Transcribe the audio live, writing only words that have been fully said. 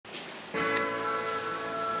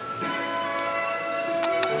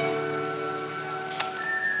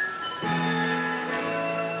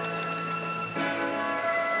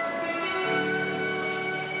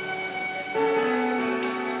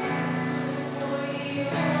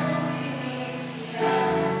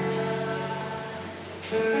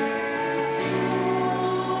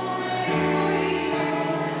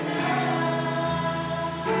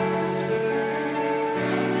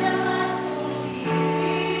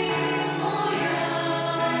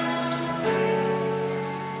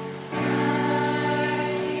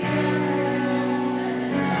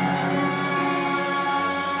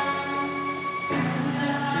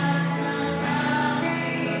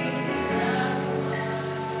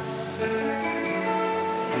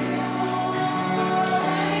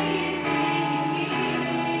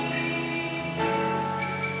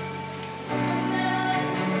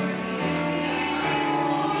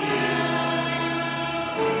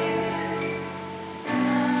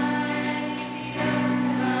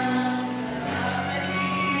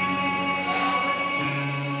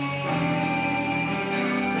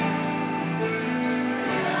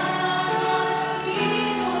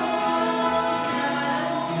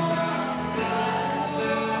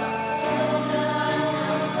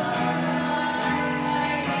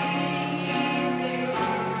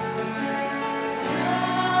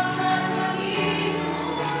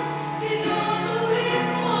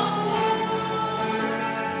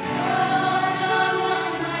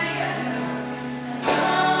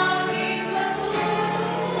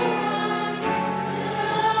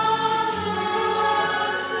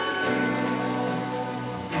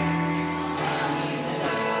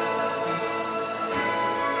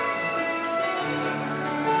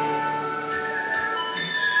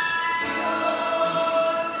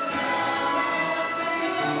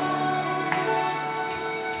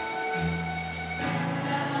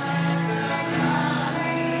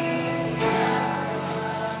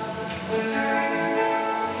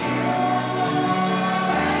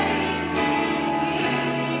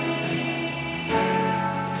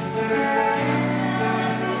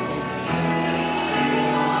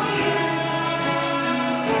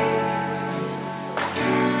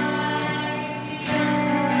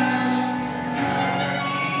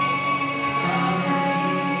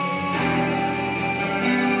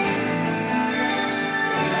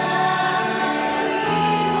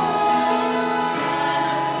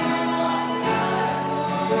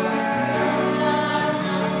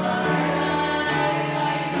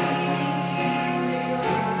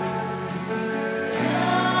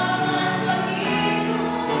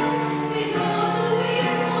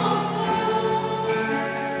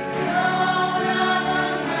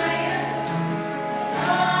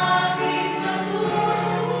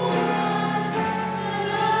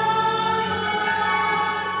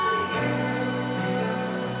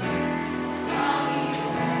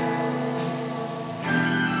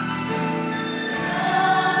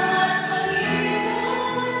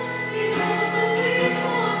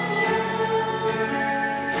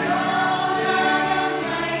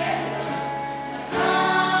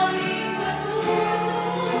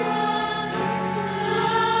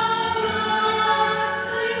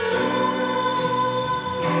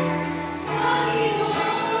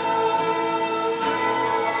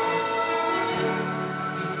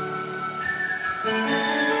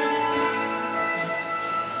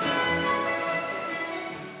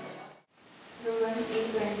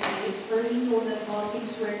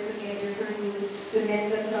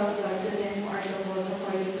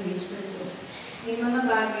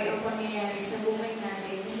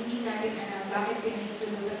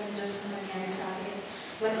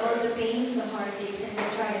pain, the heartaches, and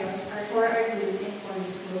the trials are for our good and for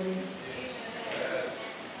His glory.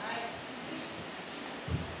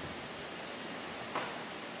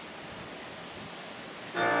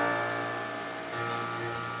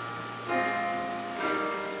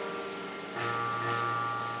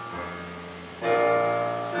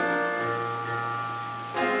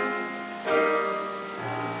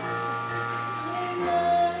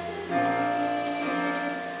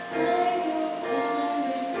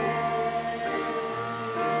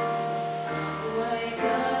 Why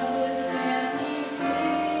God would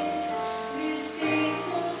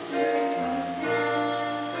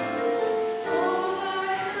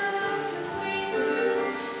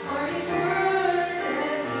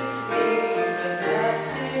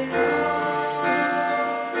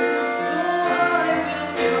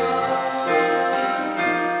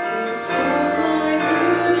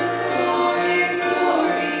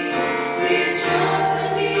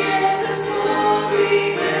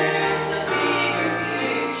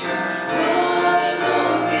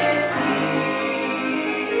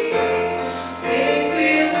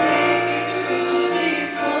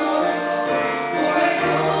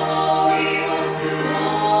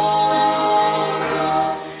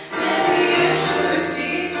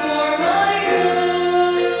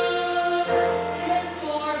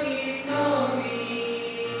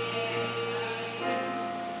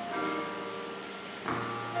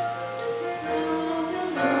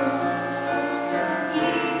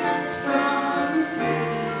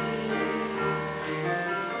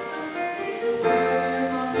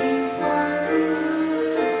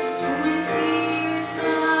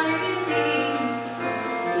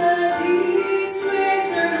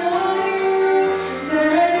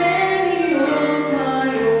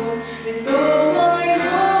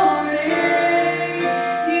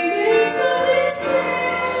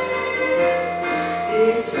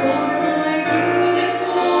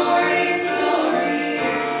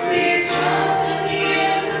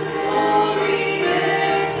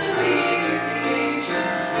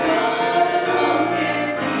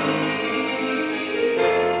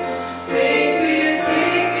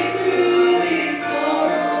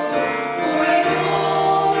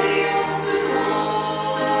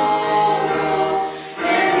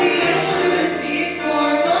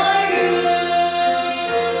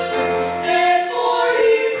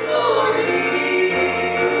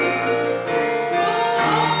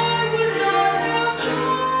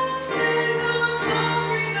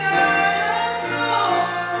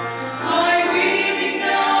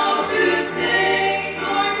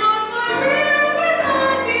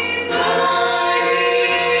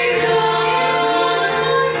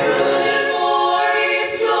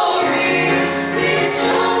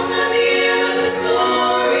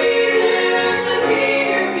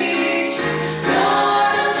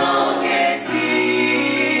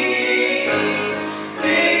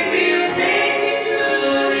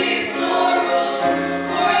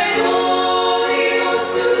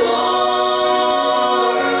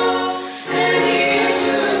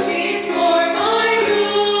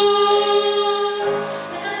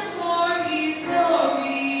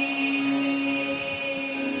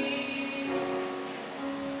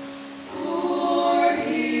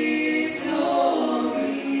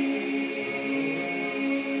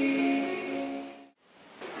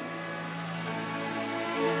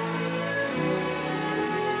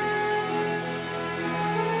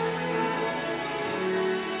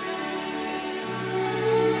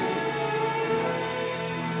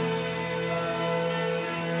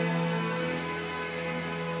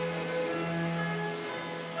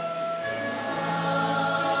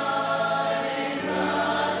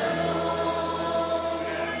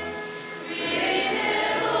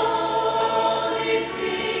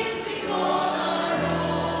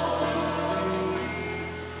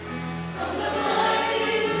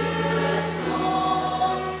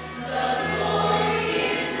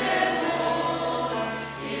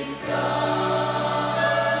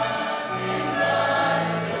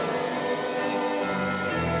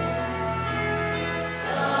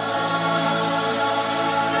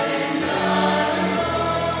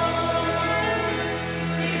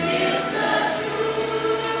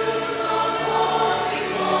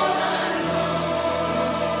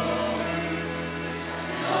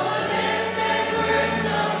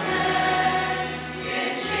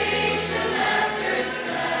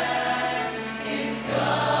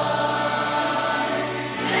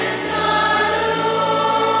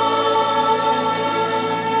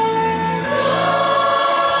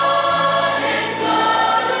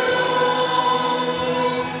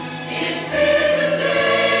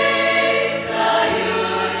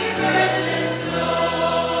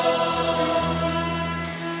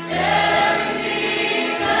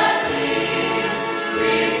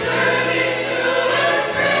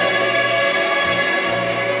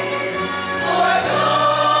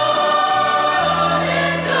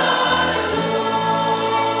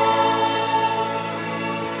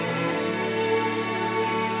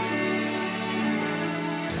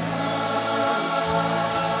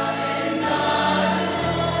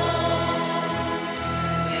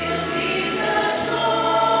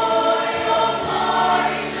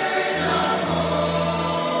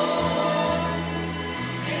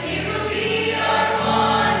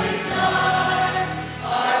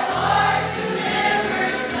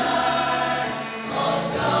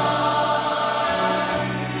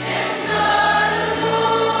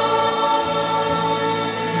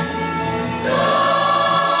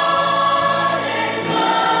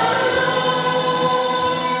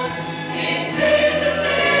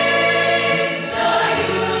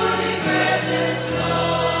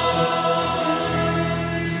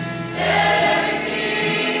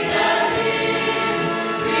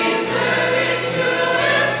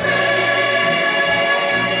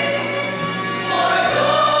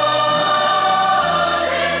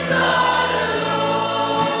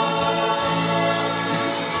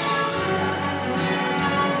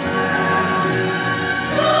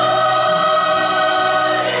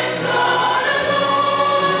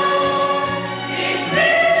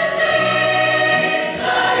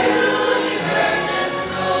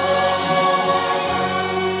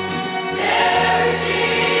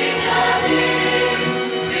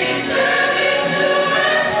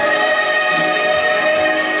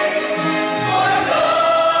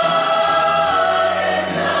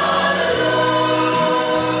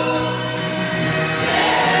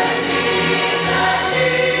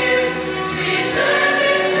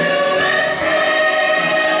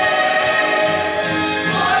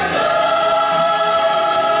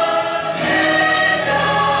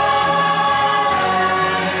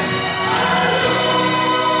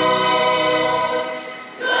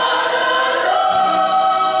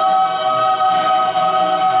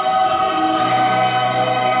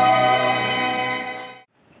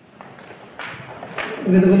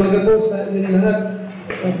Magandang umaga po sa inyo lahat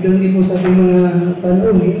at ganoon din po sa ating mga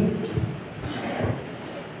panuhin.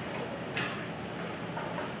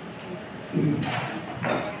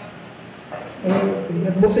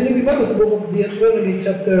 Okay. At buksan niyo ba sa Book of Deuteronomy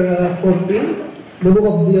chapter 14? The Book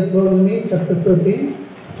of Deuteronomy chapter 14.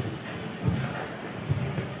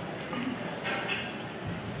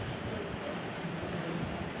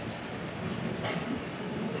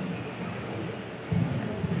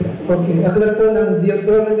 Okay, aklat po ng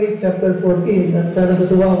Deuteronomy chapter 14 at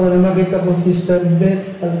natutuwa ako na makita ko Sister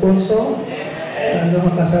Beth Alfonso.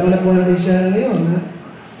 Kasama na po natin siya ngayon. Ha?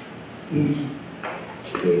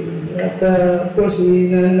 Okay. At of course,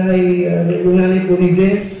 yung nanay po ni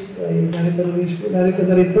Des, ay narito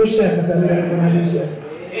na rin po siya, kasama na rin po natin siya.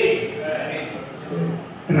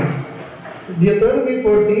 Deuteronomy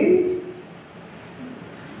 14.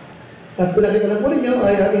 At kung nakita na po ninyo,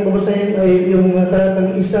 ay ating babasahin ay yung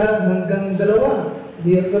talatang 1 hanggang 2.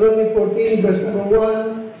 Deuteronomy 14, verse number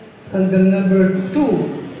 1 hanggang number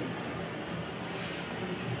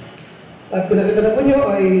 2. At kung nakita na po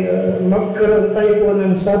nyo, ay magkaroon tayo po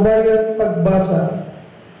ng sabayang pagbasa.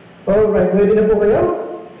 Alright, ready na po kayo?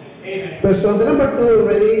 Verse 1 to number 2,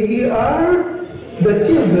 ready? Ye are the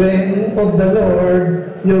children of the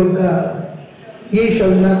Lord your God. Ye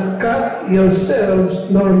shall not cut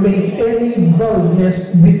yourselves, nor make any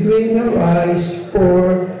baldness between your eyes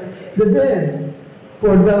for the dead.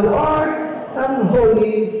 For thou art an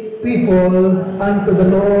holy people unto the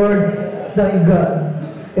Lord thy God.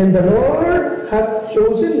 And the Lord hath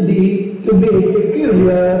chosen thee to be a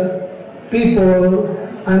peculiar people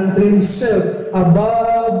unto himself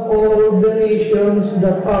above all the nations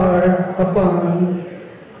that are upon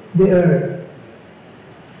the earth.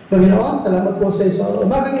 Panginoon, salamat po sa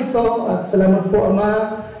umagang ito at salamat po,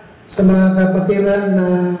 Ama, sa mga kapatiran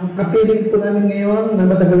na kapiling po namin ngayon na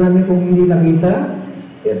matagal namin pong hindi nakita.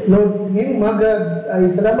 At Lord, ngayong umaga ay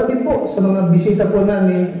salamat din po sa mga bisita po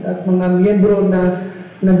namin at mga miyembro na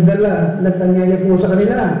nagtanyaya po sa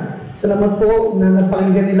kanila. Salamat po na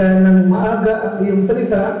napakinggan nila ng maaga ang iyong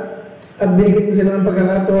salita at binigyan mo sila ng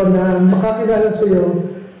pagkakataon na makakilala sa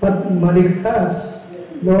iyo at maligtas.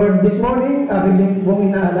 Lord, this morning, aking din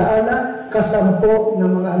pong inaalaala, kasama po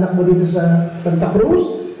ng mga anak mo dito sa Santa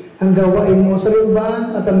Cruz, ang gawain mo sa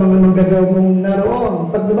luban at ang mga manggagawa mong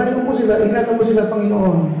naroon. Pag dumayo mo po sila, ingatan mo sila,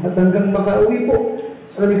 Panginoon, at hanggang makauwi po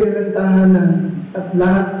sa kanilang tahanan. At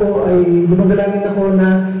lahat po ay dumadalangin ako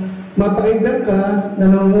na mapakinggan ka, na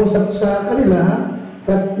nangungusap sa kanila,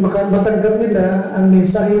 at matanggap nila ang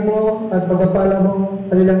mensahe mo at pagpapala mo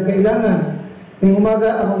kanilang kailangan. Ngayong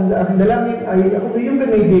umaga, aking dalangin ay ako iyong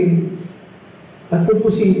gamitin at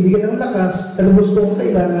purpusin, bigyan ng lakas at lubos kong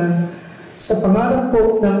kailangan sa pangalan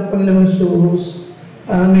po ng Panginoon Jesus.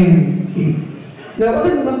 Amen. Now,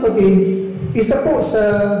 alam naman kapatid, isa po sa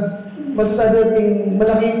masasabi nating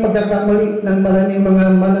malaking pagkakamali ng maraming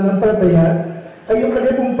mga mananampalataya ay yung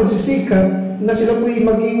kanilang pong pagsisikap na sila po'y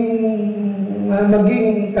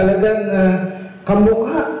maging talagang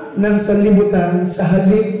kamukha ng sanlibutan sa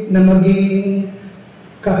halip na maging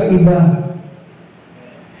kakaiba.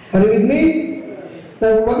 Are you with me?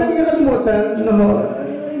 Na huwag natin kakalimutan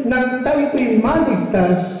na tayo po'y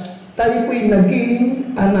maligtas, tayo po'y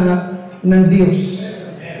naging anak ng Diyos.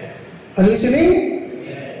 Are you listening?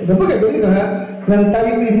 Dapat gagawin ka ha? Nang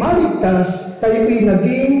tayo po'y maligtas, tayo po'y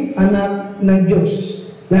naging anak ng Diyos.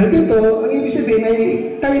 Dahil dito, ang ibig sabihin ay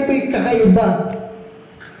tayo po'y kakaiba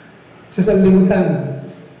sa sanlibutan.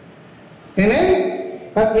 Amen?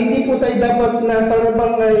 At hindi po tayo dapat na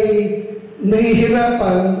parabang ay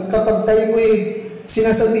nahihirapan kapag tayo po'y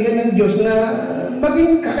sinasabihan ng Diyos na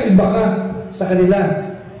maging kakaiba ka sa kanila.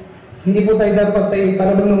 Hindi po tayo dapat ay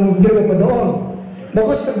parabang namumudiro pa doon.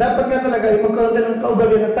 Bagos dapat nga talaga ay magkaroon ng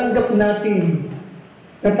kaugalian na tanggap natin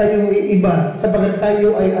na tayo ay iba sapagat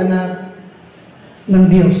tayo ay anak ng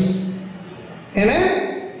Diyos. Amen?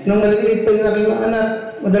 Nung maliliit pa yung aking anak,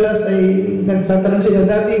 madalas ay nagsatanong sila,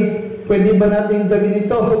 Daddy, pwede ba natin gawin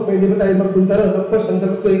ito? Pwede ba tayo magpunta ron? Of course, ang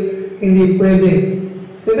sagot ko ay, hindi pwede.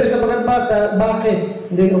 Siyempre, sapagat bata,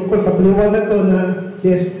 bakit? And then, of course, papaliwanag ko na,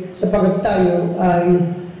 yes, sapagat tayo ay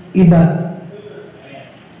iba.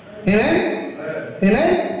 Amen?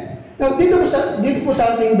 Amen? Now, dito po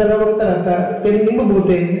sa ating dalawang talata, tinigin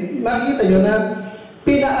mabuti, makikita nyo na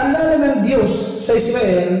pinaalala ng Diyos sa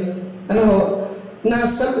Israel, na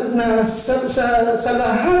sa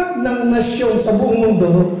lahat ng nasyon sa buong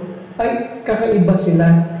mundo, ay kakaiba sila.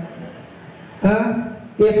 Ha?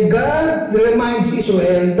 Yes, God reminds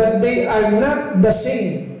Israel that they are not the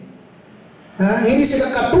same. Ha? Hindi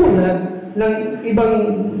sila katulad ng ibang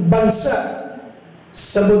bansa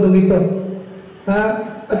sa mundo ito. Ha?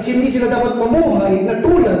 At hindi sila dapat mamuhay na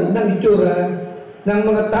tulad ng itsura ng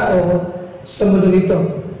mga tao sa mundo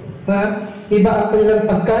nito. Iba ang kanilang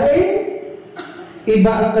pagkain,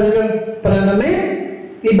 iba ang kanilang pananamit,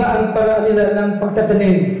 iba ang paraan nila ng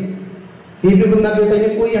pagtatanim. Ibig kong makita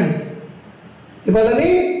niyo po yan. Ipalami,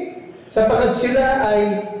 sapagkat sila ay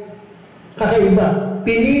kakaiba.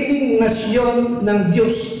 Piniling nasyon ng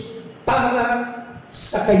Diyos para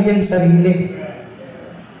sa kanyang sarili.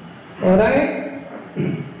 Alright?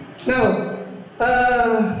 Now,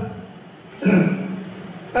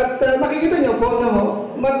 makikita niyo po,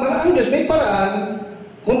 ang Diyos may paraan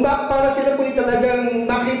kung para sila po talagang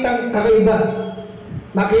makitang kakaiba.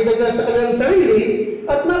 Makita nila sa kanilang sarili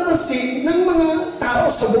at mapansin ng mga tao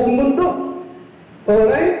sa buong mundo.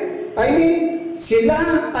 Alright? I mean, sila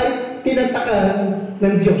ay tinatakan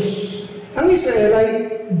ng Diyos. Ang Israel ay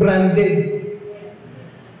branded.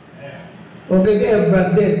 Okay, they are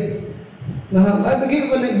branded.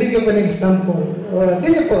 Bigyan ko ng example. Alright,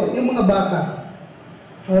 ganyan po, yung mga baka.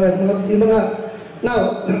 Alright, yung mga...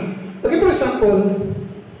 Now, okay, for example,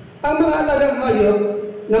 ang mga alagang hayop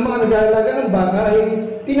na mga nag-aalaga ng baka ay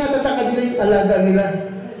tinatatakan nila yung alaga nila.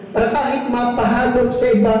 Para kahit mapahalog sa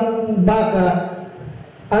ibang baka,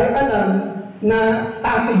 ay alam na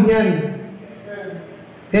atin yan.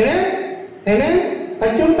 Amen? Amen?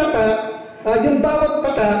 At yung tatak, yung bawat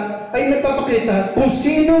tatak ay nagpapakita kung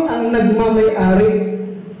sino ang nagmamay-ari.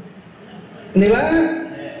 Di ba?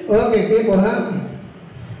 Okay, kayo po ha?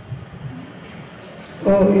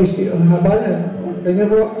 Oh, easy. Ang haba yan. Ganyan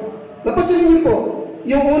po. Napasin niyo po,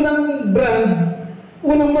 yung unang brand,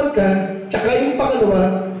 unang marka, tsaka yung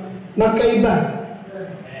pangalawa, magkaiba.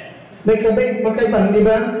 Magkaiba, hindi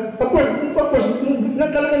ba? Of course,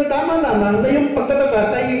 talagang tama lamang na yung pagtatatak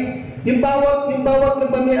ay yung bawat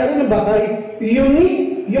nagmamay-ari ng baka ay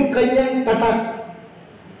unique yung kanyang tatak.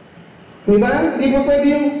 Di ba? Hindi po pwede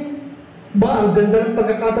yung ang ganda ng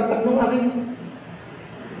pagkakatatak ng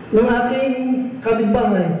aking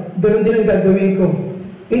kapitbahay. Ganun din ang gagawin ko.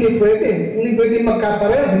 Hindi pwede. Hindi pwede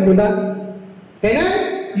magkapareho, di ba? Kaya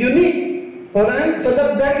unique. Alright? So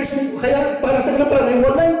that is, kaya para sa ganun parang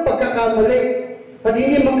walang pagkakamali. At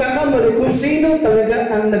hindi magkakamali kung sino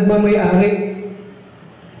talaga ang nagmamay-ari.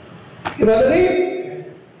 Diba rin?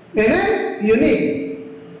 Amen? Unique.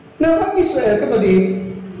 Now, ang Israel,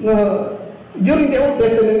 kapatid, during the Old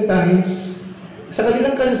Testament times, sa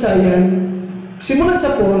kanilang kansayan, simulat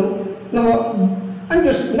sa Paul, ang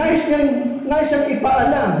Diyos, nais niyang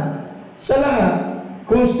ipaalam sa lahat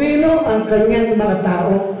kung sino ang kanyang mga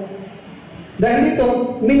tao. Dahil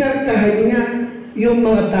dito, minarkahan niya yung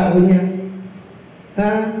mga tao niya.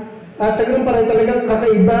 At sa ganun parang talagang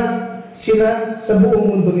kakaiba sila sa buong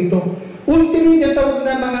mundo nito. Ultimo niya tawag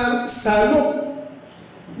na mga salot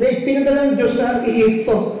na ipinadala ng Diyos sa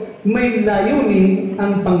Ehipto. May layunin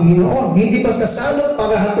ang Panginoon. Hindi basta salot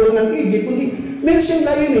para hatulin ng Egypt, kundi meron siyang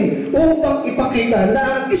layunin upang ipakita na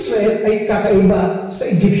ang Israel ay kakaiba sa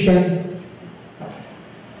Egyptian.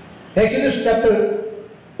 Exodus chapter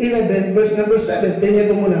 11, verse number 7. Tingnan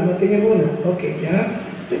ko muna. Okay,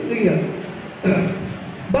 tingnan.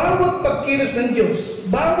 Bawat pagkilos ng Diyos,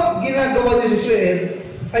 bawat ginagawa niya sa Israel,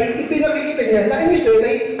 ay ipinakikita niya na ang Israel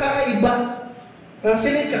ay kakaiba.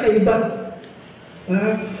 Sila ay kakaiba.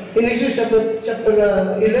 In Exodus chapter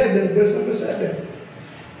 11, verse number 7.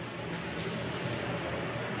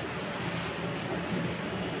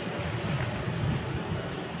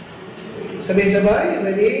 Sabay-sabay.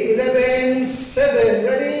 Ready? 11:7.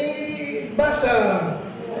 Ready? Basa.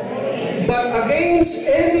 But against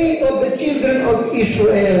any of the children of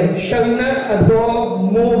Israel shall not a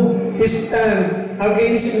dog move his tongue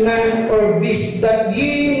against man or beast, that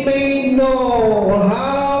ye may know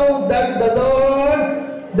how that the Lord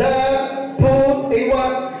that put a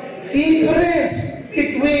what? Difference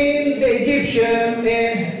between the Egyptian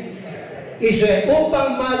and Israel,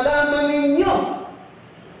 upang malaman ninyo.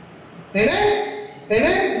 Amen?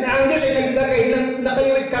 Amen? Na ang Diyos ay naglagay na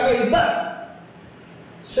kayo ay kakaiba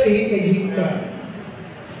sa Egypto.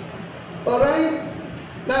 Alright?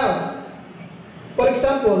 Now, for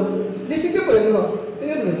example, listen ka pa rin,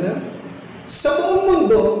 sa buong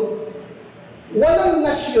mundo, walang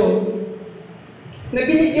nasyon na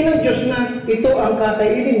binigyan ng Diyos na ito ang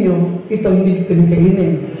kakainin nyo, ito hindi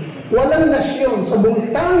kinikainin. Walang nasyon sa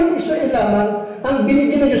buong tanging Israel lamang ang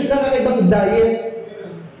binigyan ng Diyos na kakaibang diet.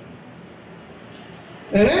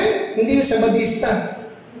 Hindi yung Sabadista.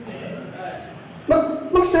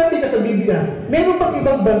 Magsabi ka sa Biblia, meron bang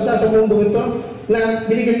ibang bansa sa mundo ito na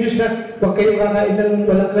binigyan ng Diyos na huwag kayo kakain ng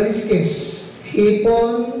walang kaliskis?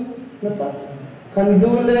 Hipon,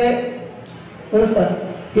 kandule,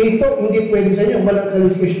 Hito, hindi pwede sa inyo, walang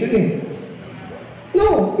kaliskis yun .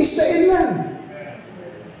 No, Israel lang.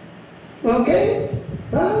 Okay?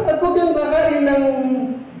 At huwag yung kakain ng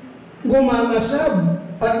gumangasab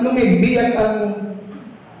at lumibiyat ang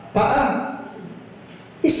paa.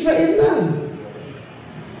 Israel lang.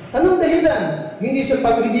 Anong dahilan? Hindi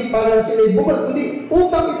para sila bumalik, kundi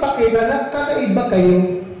upang ipakita na kakaiba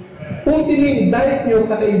kayo. Ultimate diet nyo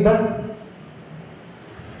kakaiba.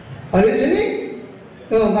 Are you listening?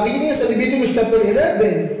 Makikita niya sa Leviticus chapter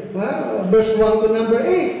 11, verse 1 to number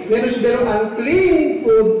 8. Meron silang unclean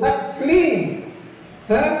food at clean.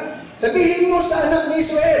 Sabihin mo sa anak ni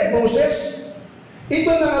Israel, Moses,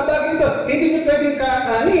 ito na nga bagay ito, hindi niyo pwedeng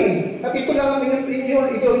kakanin. At ito lang ang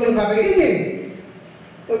inyong kakainin.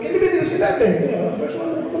 Okay, Leviticus 11, verse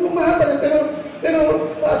 1. Mahaba lang, pero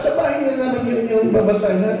sa bahay nila naman yung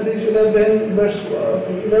babasahin. Leviticus 11,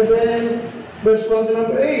 verse 1 to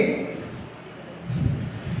number 8.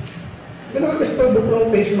 Ganun ka pa book ng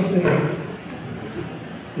face mask na yun.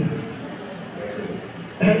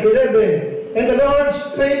 11. And the Lord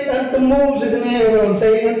spake unto Moses and Aaron,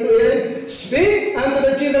 saying unto him, Speak unto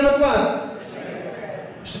the children of what?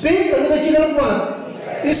 Speak unto the children of what?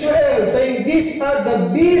 Israel, saying, These are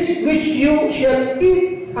the beasts which you shall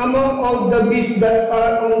eat among all the beasts that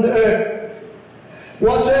are on the earth.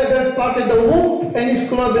 Whatsoever parted the hoof and is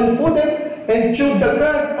cloven footed, and chewed the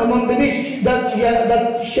cud among the beasts, that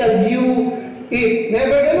shall you eat.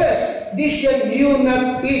 Nevertheless, this shall you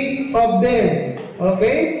not eat of them.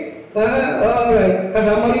 Okay? Alright.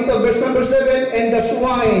 Kasama rito, verse number 7, and the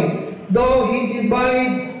swine, though he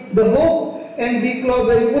divide the hoof and be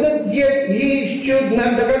cloven footed, yet he should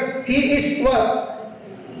not the cud. He is what?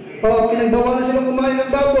 Pinagbawalan silang kumain ng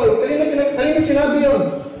baboy. Kanina sinabi yun?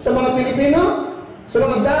 Sa mga Pilipino? Sa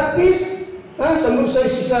mga Baptist?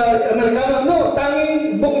 Sa Amerikano,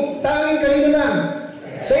 tanging kanino lang?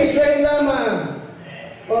 Sa Israel lamang.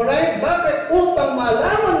 Alright? Bakit? Upang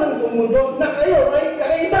malaman ng buong mundo na kayo ay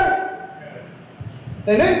kakaiba.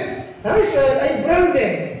 Amen? Israel ay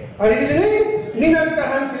branded. Are you listening?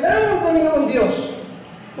 Minangkahan sila ng Panginoon Diyos.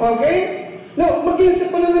 Okay? No, maging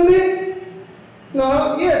sa pananamit.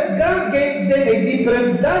 No, yes, God gave them a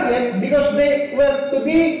different diet because they were to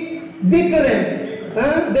be different.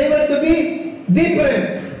 They were to be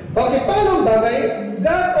different. Okay, paano bagay?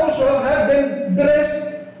 God also had them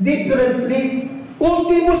dress differently.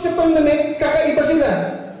 Ultimo sa panamit, kakaiba sila.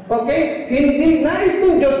 Okay? Hindi nais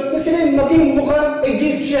ng Diyos na sila maging mukhang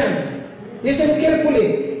Egyptian. Listen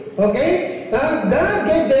carefully. Okay? God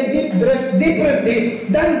gave them dress differently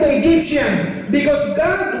than the Egyptian because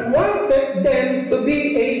God wanted them to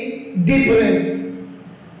be a different.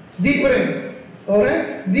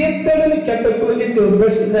 Alright? Deuteronomy chapter 22,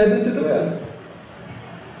 verse 11 to 12.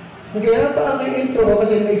 Kaya pa ang intro ko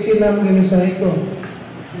kasi maiksi lang yung mensahe ko.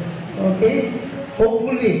 Okay?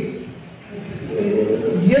 Hopefully.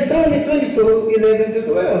 Deuteronomy 22, 11 to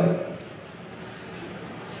 12.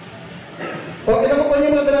 Okay na po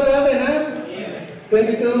yung mga talata natin, ha?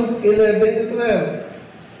 22, 11 to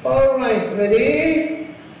 12. Alright, ready?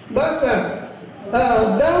 Basa.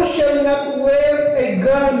 Thou shalt not wear a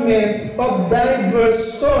garment of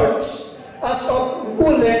diverse sorts, as of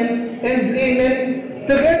woolen and linen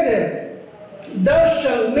together. Thou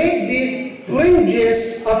shalt make thee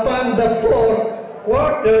fringes upon the four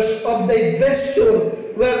quarters of thy vesture,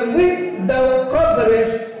 wherewith thou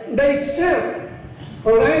coverest thyself.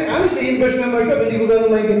 Alright? Honestly, in verse number 12, hindi ko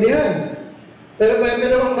gano'ng maintindihan. Pero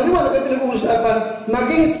ang maliwanag ang pinag-uusapan,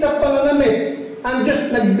 maging sa pananamit, ang Diyos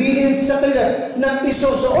nagbilin sa kanila ng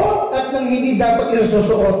isusuot at ng hindi dapat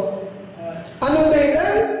isusuot. Anong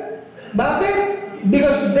dahilan? Bakit?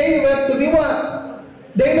 Because they were to be what?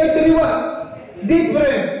 They were to be what?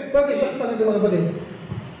 Different. Bakit? Bakit mga kapatid?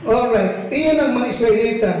 Alright. Iyan ang mga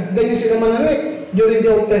Israelita. Ganyan sila manamit during the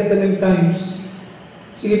Old Testament times.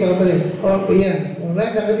 Sige pa kapatid. Okay yan.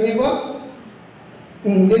 Alright. Nakita niyo po?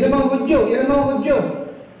 Yan ang mga Hudyo. Yan ang mga Hudyo.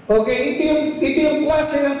 Okay. Ito yung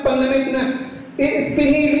klase ng panamit na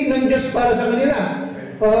pinili ng Diyos para sa kanila.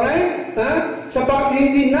 Alright? Sapagkat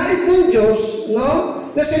hindi nais ng Diyos, no?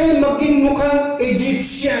 Na sila maging mukhang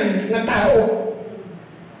Egyptian na tao.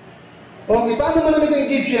 Okay, paano malamit ang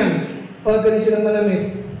Egyptian? Ganun silang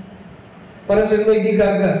malamit. Parang sila Lady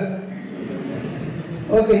Gaga.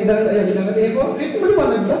 Okay, ayan, pinakatingin ko. Okay,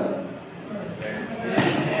 maliwanag ba?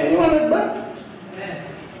 Maliwanag ba?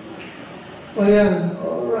 Ayan,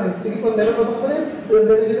 alright. Sige po, meron pa ba kapatid?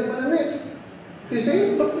 Ganun silang malamit. You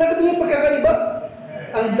see, nakatingin pagkakaiba.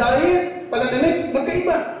 Ang diet, pananamit,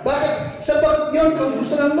 magkaiba. Bakit? Sabagat yun ang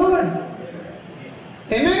gusto ng Lord.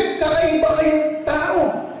 Amen? Kakaiba kayong tao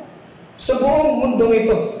sa buong mundong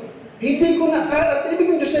ito. Hindi ko na, at ibig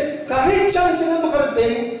ng Diyos ay, kahit saan sila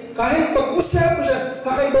makarating, kahit pag-usap ko siya,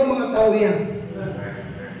 kakaibang mga tao yan.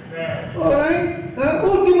 Alright?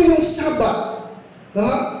 Ultimo yung Sabat.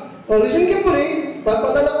 Listen carefully,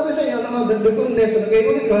 papadala ko rin sa inyo, dagdag ko ng lesson, kaya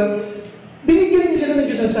ulit ko, binigyan din sila ng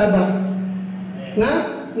Diyos ng Sabat.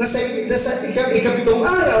 Nasa ikapitong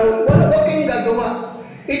araw, wala kayong gagawa.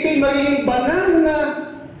 Ito'y magiging banal na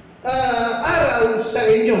araw sa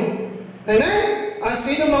inyo. Amen? Ang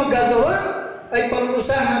sino mang gagawa ay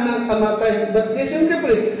parusahan ng kamatay. But listen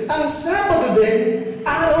carefully, ang Sabado din,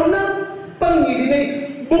 araw ng Panginoon,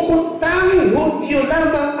 bukod tanging Hudyo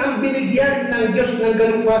lamang ang binigyan ng Diyos ng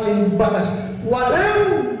ganung klaseng batas.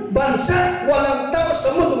 Walang bansa, walang tao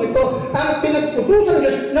sa mundo ito ang pinagputusan ng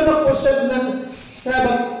Diyos na mag-usap ng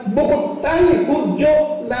Sabat. Bukod tanging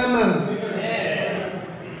Hudyo lamang.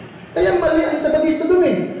 Kaya mali ang Sabatista dun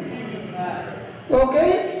eh.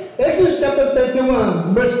 Okay? Exodus chapter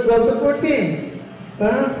 31, verse 12 to 14.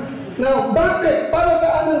 Now, bakit? Para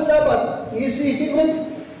saan ang Sabat? Is it with?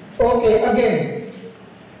 Okay, again.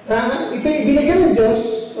 Ito binigyan ng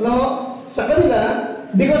Diyos sa kanila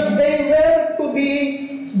because they were to be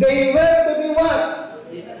what?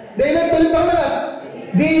 They were to be panglakas?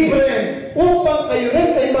 Different. Upang kayo rin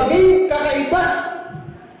ay maging kakaiba.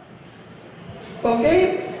 Okay?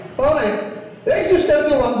 Alright. Exodus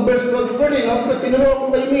 31, verse 12 to 14. After tinuruan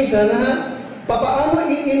ko kayo minsan papaano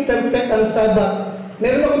i-interpret ang Sabat.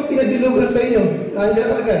 Meron akong pinadilugan sa inyo. Nandiyan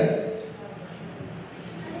na agad.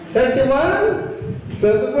 31,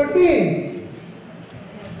 12 to 14.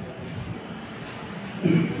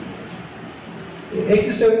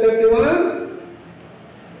 Exodus 31,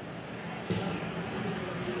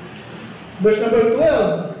 verse number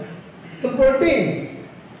 12 to 14.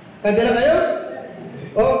 Nandiyan na kayo?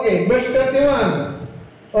 Okay, verse 31.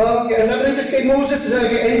 Okay, ang sabi ng Diyos kay Moses,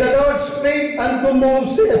 and the Lord spake unto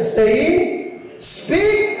Moses, saying,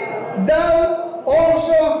 speak thou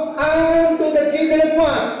also unto the children of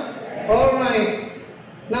what? Alright.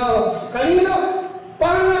 Now,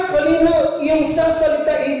 para kanino yung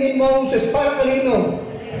sasalitain ni Moses? Para kanino?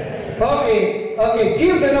 Okay,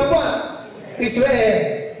 children of what? Israel.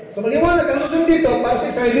 So, maliwanag, ang susunod dito, para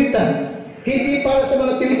sa Israelita. Hindi para sa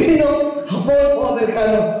mga Pilipino, Hapon o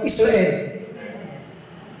Amerikano, Israel.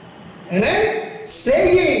 Amen?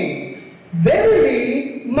 Saying,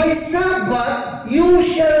 verily, my Sabbath you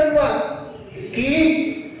shall what? Keep.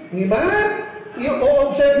 Diba?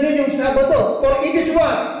 I-observe nyo yung Sabado. For it is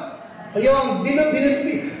what? Yung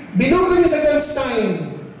binugan nyo sa kanyang sign.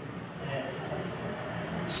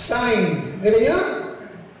 Sign. Ganda nyo?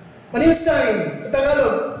 Ano yung sign? Sa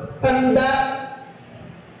Tagalog? Tanda.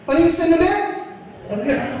 Ano yung sign ulit?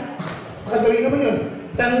 Makadali naman yun.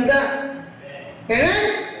 Tanda. Amen?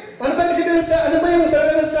 Ano ba yung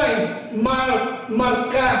sarili ng sign?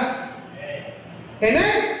 Marka.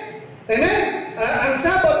 Amen? Amen? Ang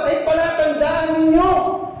Sabat ay palatandaan ninyo.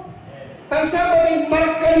 Ang Sabat ay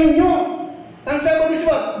marka ninyo. Ang Sabat is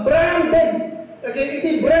what? Branded. Okay, ito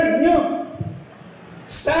yung brand nyo.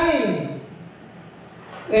 Sign.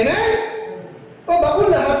 Amen? O bakit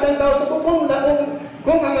lahat ng tao sa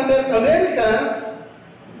kung ang Amerika,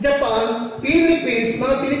 Japan, Philippines,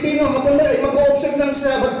 mga Pilipino, Hapon na ay mag-o-observe ng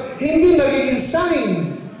Sabat, hindi magiging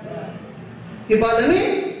sign. Ibala ni?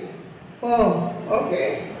 Oh,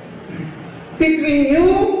 okay. Between you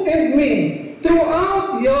and me,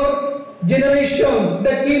 throughout your generation,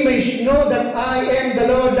 that ye may know that I am the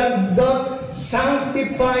Lord that doth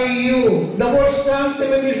sanctify you. The word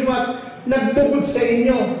sanctify is what? Nagbukod sa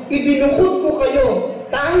inyo. Ibinukod ko kayo.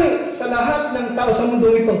 Tangi sa lahat ng tao sa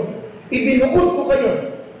mundo ito. Ibinukod ko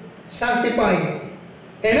kayo. Sanctify.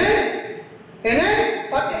 Amen? Amen?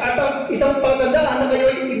 At ang isang palatandaan na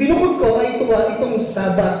kayo ibinukod ko ay itong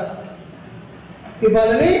Sabat.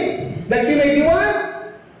 Ibala ni? That you may be what?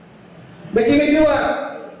 That you may be what?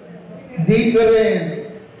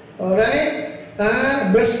 Different. Alright?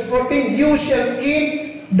 Verse 14, you shall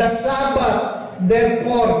keep the Sabbath,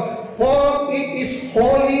 therefore, for it is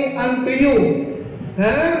holy unto you.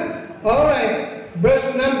 Alright.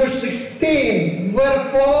 Verse number 16,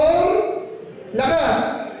 wherefore, lakas,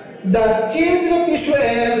 the children of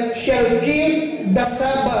Israel shall keep the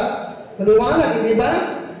Sabbath. Maliwanag, hindi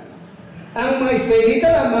ba? Ang mga Israelita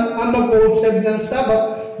lamang ang mag-observe ng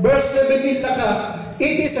Sabbath. Verse 17, lakas,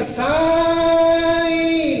 it is a sign.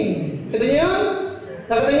 Kita niyo?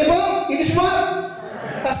 Nakita niyo po? It is what?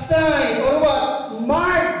 A sign or what?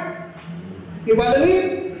 Mark. You follow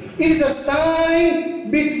me? It is a sign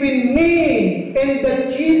between me and the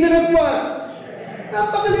children of what?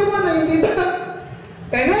 Napakaliwanag, hindi ba?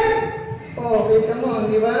 Amen? Oh, kita mo,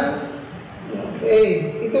 hindi ba?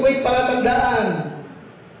 Okay. Ito ay palatandaan.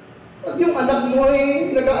 At yung anak mo ay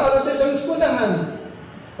nag-aaral sa isang eskwelahan.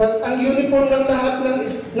 At ang uniform ng lahat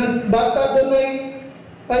ng bata doon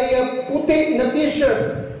ay puti na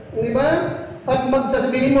t-shirt. Di ba? At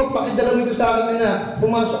magsasabihin mo, pakidala mo ito sa akin anak,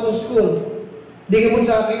 pumasok ko sa school. Bigyan mo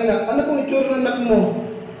sa akin anak, ano pong itsura ng anak mo?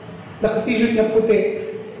 Naka-t-shirt na puti.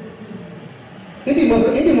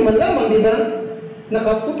 Hindi mo man lamang, di ba?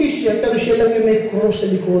 Nakaputi siya, pero siya lang yung may cross sa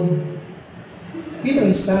likod. Yun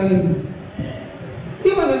ang sign. Di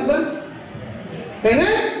ba nagba? Kaya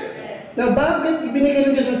nga? Na bakit ibinigay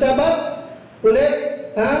ng Diyos ng Sabat? Ulit?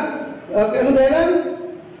 Ha? Okay, ano dahilan?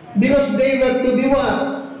 Because they were to be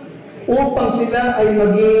what? Upang sila ay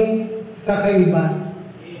maging kakaiba.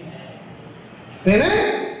 Kaya nga?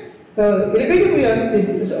 Ilagay niyo po yan.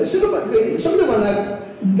 Saan naman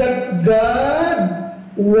that God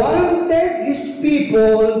wanted His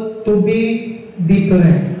people to be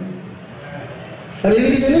different. Ano yung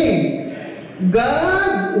reason eh?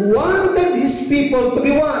 God wanted His people to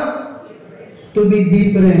be what? To be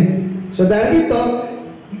different. So dahil dito,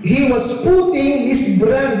 He was putting His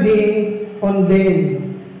branding on them.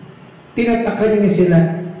 Tinatakan niya sila.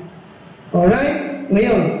 Alright?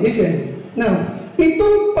 Ngayon, listen. Now,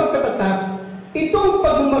 itong pagkatatak, itong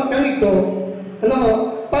pagmamakang ito,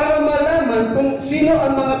 para malaman kung sino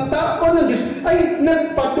ang mga tao ng Diyos ay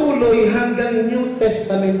nagpatuloy hanggang New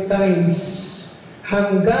Testament times.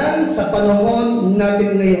 Hanggang sa panahon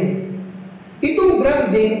natin ngayon. Itong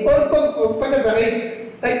branding o pagkatake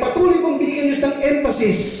ay patuloy kong binigyan Diyos ng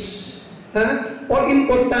emphasis o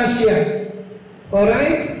importansya.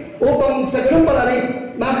 Alright? Upang sa ganung parali,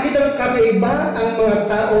 makita kakaiba ang mga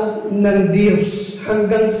tao ng Diyos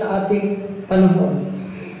hanggang sa ating panahon.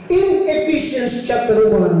 In Ephesians chapter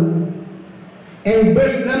 1 and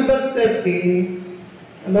verse number 13,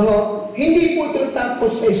 hindi po ito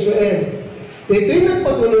tapos sa Israel. Ito'y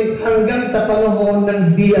nagpatuloy hanggang sa panahon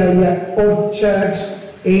ng biyaya o church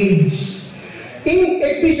age. In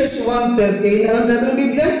Ephesians 1:13, anong sabi ng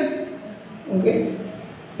Biblia? Okay.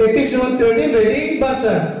 Ephesians 1:13, ready?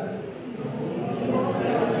 Basa.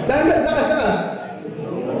 Lakas.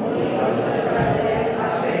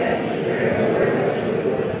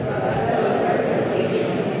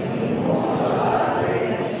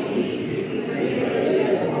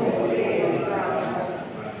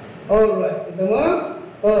 Alright, ito mo?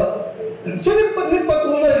 So,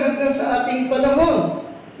 nagpatuloy hanggang sa ating panahon.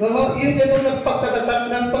 Yun din ang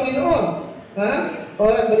nagpagtatatak ng Panginoon.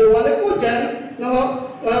 Alright, maliwanag po dyan.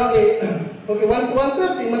 Okay,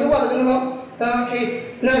 1:30, maliwanag.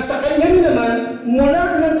 Okay, na sa Kanya rin naman,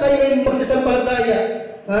 mula nang kayo ay magsasampalataya.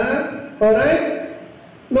 Alright?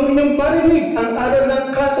 Nung inyong marinig ang aral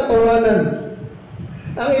ng katotohanan,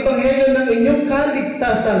 ang ebanghelyo ng inyong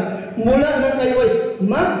kaligtasan, mula na kayo ay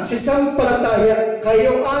magsisampalataya,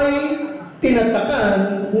 kayo ay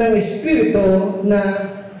tinatakan ng Espiritu na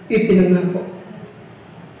ipinangako.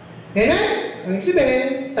 Kaya, ang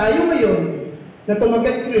sabihin, tayo ngayon na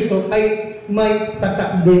tumagat Kristo ay may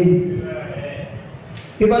tatak din.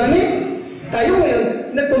 Diba namin? Tayo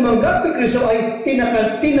ngayon na tumanggap kay Kristo ay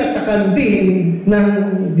tinatakan din ng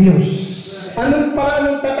Diyos. Anong paraan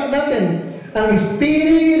ng tatak natin? Ang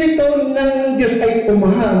Espiritu ng Diyos ay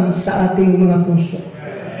umahang sa ating mga puso.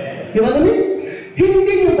 Diba namin?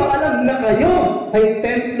 Hindi nyo ba alam na kayo ay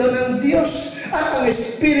templo ng Diyos at ang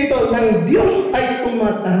Espiritu ng Diyos ay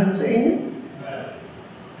tumatahan sa inyo?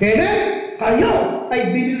 Kaya kayo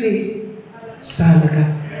ay binili sa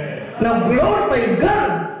lagat. Now glorify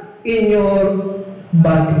God in your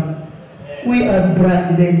body. We are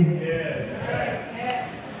branded.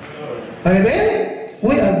 Amen?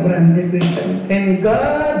 We are branded Christian. And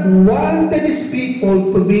God wanted His people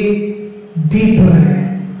to be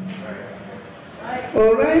different.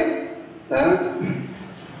 Alright?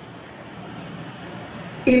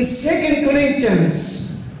 In 2 Corinthians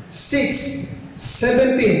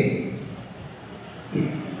 6:17,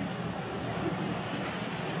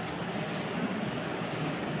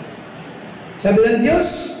 sabi ng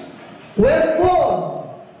Diyos, wherefore,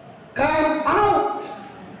 come out,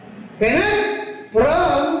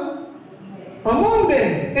 from among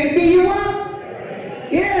them, and be you what?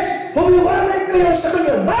 Yes, humiwalay kayo sa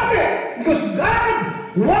Kanya. Bakit? Because God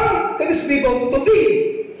wants His people to be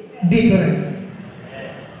different.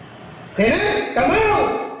 Come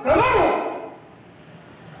out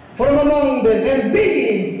from among them, and be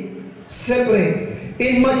separate.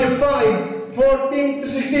 In Matthew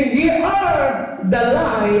 5:14-16, ye are the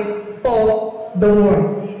light of the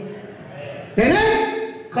world.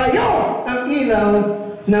 Kayo ang ilaw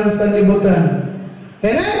ng sanlibutan.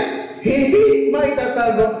 Hindi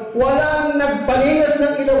maitatago. Walang nagpaningas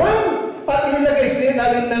ng ilawan at inilagay sa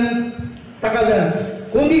ilalim ng takalan.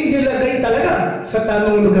 kundi nilagay talaga sa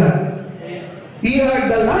tamang lugar. Ye are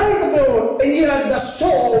the light of the world, and ye are the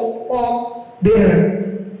salt of the earth.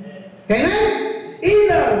 Amen?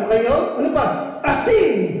 Ilaw kayo, ano pa?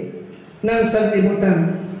 Asin ng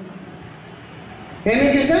sanlibutan. Amen,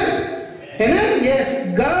 Jesus? Amen?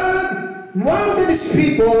 Yes, God wanted His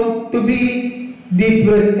people to be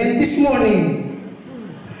different. And this morning,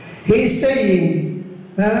 He is saying,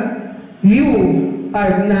 you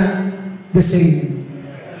are not the same.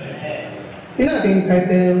 Yun ating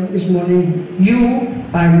title this morning, you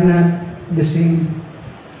are not the same.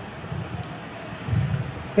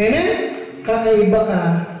 Amen? Kakaiba ka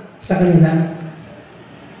sa kanila.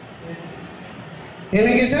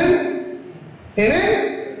 Amen, kisa? Amen?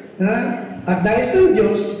 At dahil sa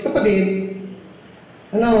Diyos, kapatid,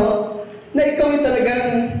 na ikaw ay talagang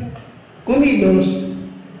kumilos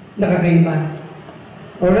na kakaiba.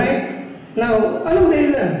 Alright? Now, anong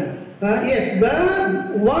dahilan? Yes,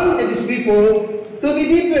 God wanted His people to be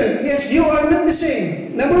different. Yes, you are not the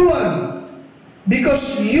same. Number one,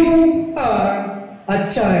 because you are a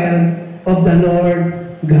child of the Lord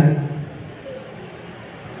God.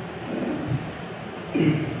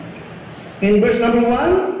 In verse number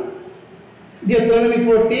 1, Deuteronomy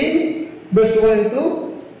 14, verse 1 and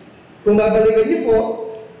 2, kung babalikan niyo po,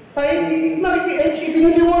 ay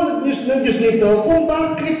ipiniliwanag ng Diyos nito kung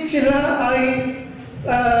bakit sila ay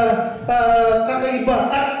kakaiba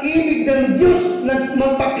at ibig ng Diyos na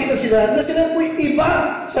magpakita sila na sila po'y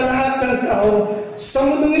iba sa lahat ng tao sa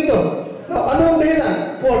mundong ito. Now, ano ang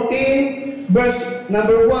dahilan? 14 verse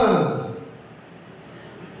number 1.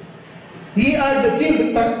 Ye are the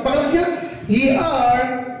children, pakalas niya, ye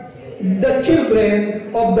are the children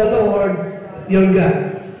of the Lord your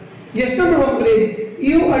God. Yes, number 1,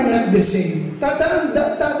 you are not the same.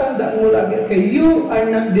 Tatandaan mo lagi, okay, you are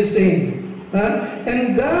not the same.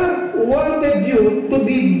 And God wanted you to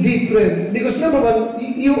be different. Because number 1,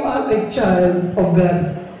 you are a child of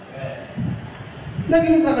God.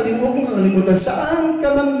 Lagi mong kakalimutan, saan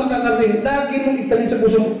ka man makakarating, lagi mong italin sa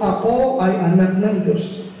puso mo, ako ay anak ng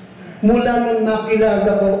Diyos. Mula nang nakilala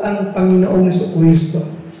ko ang Panginoong Jesucristo.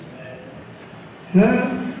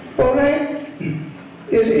 Alright?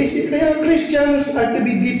 Kaya Christians are to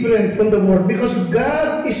be different from the world because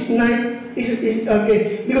God is not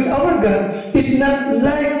because our God is not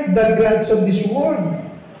like the gods of this world.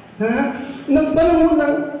 Nang panahon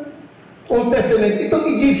ng Old Testament, itong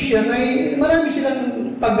Egyptian ay marami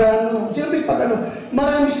silang pagano. Sino ba yung pagano?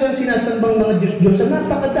 Marami silang sinasambang mga Diyos-Diyos.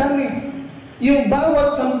 Napakadami. Yung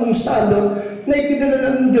bawat 10 salot na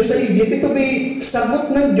ipinadala ng Diyos sa Egypt, ito may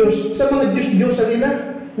sagot ng Diyos sa mga Diyos-Diyosa nila.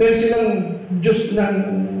 Meron silang Diyos ng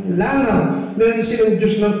langaw, meron silang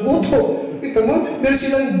Diyos ng kuto. Ito mo, meron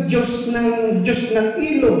silang Diyos ng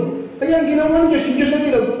ilog. Kaya ang ginawa ng Diyos, yung Diyos ng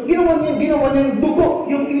ilog, ginawa niya dugo,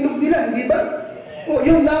 yung ilog nila, di ba? O,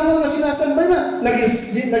 yung langaw na sinasamba na,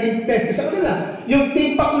 naging peste sa kanila. Yung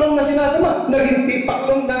tipaklong na sinasamba,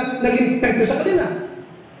 naging peste sa kanila.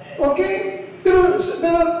 Okay? Pero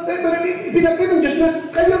ipinagkait ng Diyos na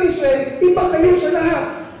kayo Israel, iba kayo sa lahat.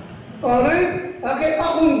 Alright? Okay,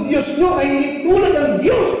 akong Diyos nyo ay hindi tulad ng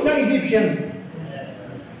Diyos ng Egyptian.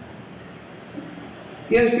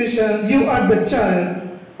 Yes, Christian, you are the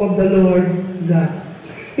child of the Lord God.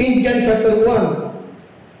 In John chapter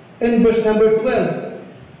 1 and verse number 12.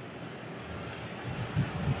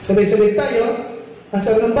 Sabay-sabay tayo. Ang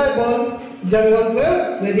sabi ng Bible, John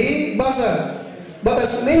 1:12, ready? Basa. But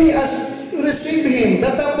as many as receive Him,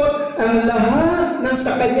 datapot ang lahat na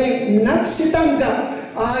sa Kanya'y nagsitanggap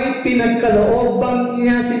ay pinagkalooban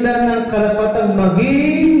niya sila ng karapatang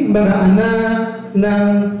maging mga anak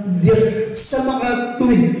ng Diyos sa mga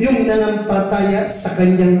tuwid, yung nanampalataya sa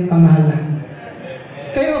Kanyang pangalan.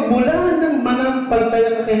 Kaya mula nang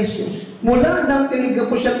manampalataya ka kay Jesus, mula nang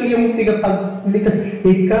tinigap po siya iyong tigapagligtas,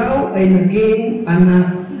 ikaw ay naging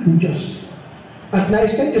anak ng Diyos. At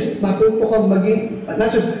nais ka Diyos, matuto kang maging,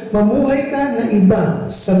 mamuhay ka na iba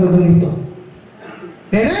sa mundo ito.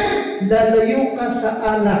 Amen? Lalayo ka sa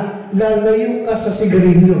alak, lalayo ka sa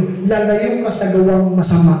sigarilyo, lalayo ka sa gawang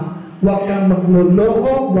masama. Huwag kang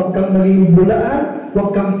magloloko, huwag kang maging bulaan,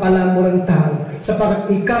 huwag kang palamurang tao. Sapagkat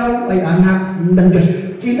ikaw ay anak ng Diyos.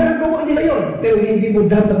 Ginagawa nila yon, pero hindi mo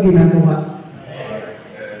dapat ginagawa.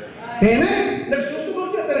 Amen? Nagsusugal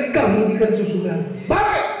siya, pero ikaw hindi ka nagsusugal.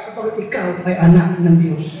 Bakit? Sapagkat ikaw ay anak ng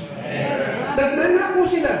Diyos. Nagnanako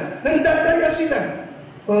sila, nandadaya sila.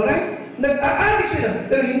 Alright? Nag-aadik sila,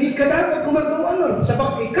 pero hindi ka dapat gumagawa nun,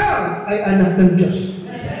 sapagkat ikaw ay anak ng Diyos.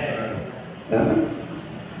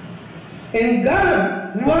 And God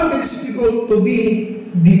wanted His people to be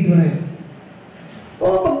different.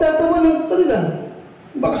 O, pagtatawa ng kanila,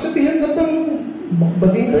 baka sabihin ka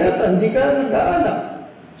bakbadin ka yata, hindi ka nag-aalak.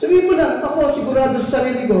 Sabihin mo lang, ako sigurado sa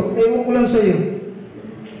sarili ko, ewan ko lang sa iyo.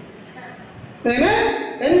 Amen?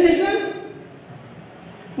 Ano Krishna?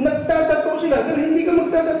 Nagtatato sila, pero hindi ka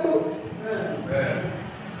magtatato.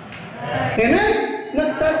 Amen?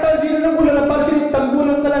 Nagtatato sila ng ulo na para sila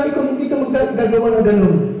tambunan ka lang, ikaw hindi ka magagawa ng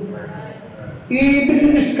ganun. Ibig mo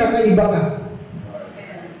Diyos, kakaiba ka.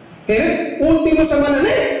 Amen? Ultimo sa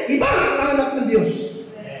mananay, iba ang anak ng Diyos.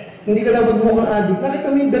 Hindi ka dapat mukhang adik.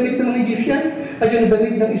 Nakita mo yung damit ng mga Egyptian at yung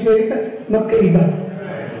damit ng Israelita, magkaiba.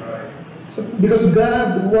 So, because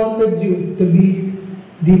God wanted you to be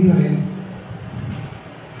different.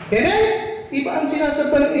 Amen? Iba ang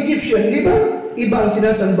sinasamba ng Egyptian, di ba? Iba ang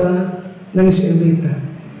sinasamba ng Israelita.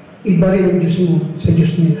 Iba rin ang Diyos mo sa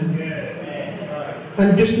Diyos nila.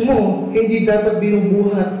 Ang Diyos mo, hindi dapat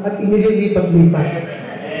binubuhat at inililipat-lipat.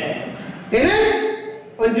 Amen?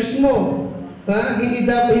 Ang Diyos mo, hindi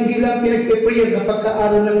lang pinagpe-prayer kapag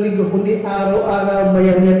araw ng linggo, kundi araw-araw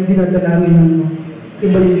mayan dinadalangin mo.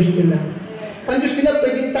 Iba yung Diyos nila. Ang Diyos nila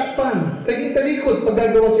pwedeng takpan, pwedeng talikod pag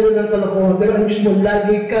gagawa sila ng kalokohan, pero ang Diyos mo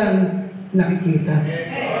lagi kang nakikita.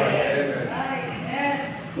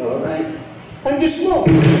 Alright? Ang Diyos mo,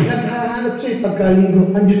 naghahanap sa'yo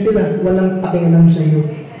pagkalinggo. Ang Diyos nila, walang pakialam sa'yo.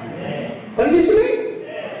 Are you listening?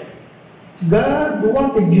 God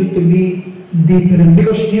wanted you to be different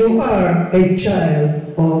because you are a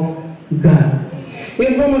child of God.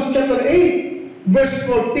 In Romans chapter 8, verse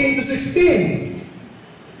 14 to 16.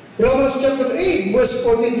 Romans chapter 8, verse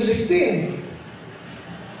 14 to 16.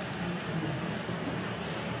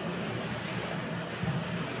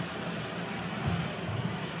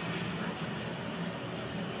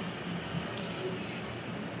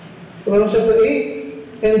 Romans chapter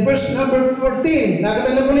 8 and verse number 14.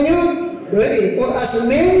 Nakatanda po ninyo? Ready? For as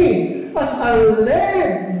many as are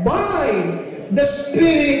led by the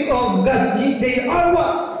Spirit of God, they are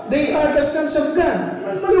what? They are the sons of God.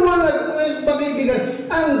 Maliwanag, mga kaibigan,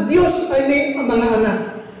 ang Diyos ay may mga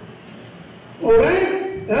anak. Alright?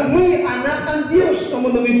 May anak ang Diyos sa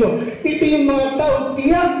mundo ito. Ito yung mga tao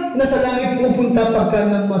tiyak na sa langit pupunta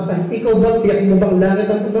pagka namatay. Ikaw ba tiyak mo bang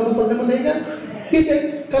langit ang punta mo pag namatay ka?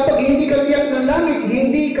 Kasi kapag hindi ka tiyak ng langit,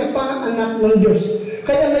 hindi ka pa anak ng Diyos.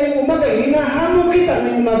 Kaya ngayong umaga, hinahamon kita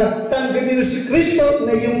ngayong umaga, tanggapin mo si Kristo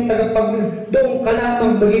na yung tagapagligtas, doon ka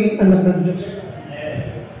lamang magiging anak ng Diyos.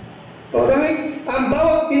 Alright? Ang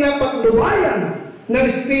bawat pinapatnubayan ng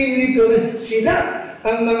Espiritu, sila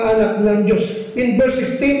ang mga anak ng Diyos. In verse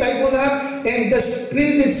 16, tayo po lahat, and the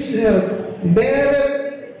Spirit itself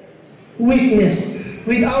beareth witness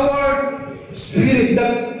with our spirit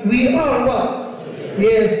that we are what?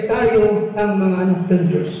 Yes, tayo ang mga anak ng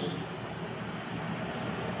Diyos.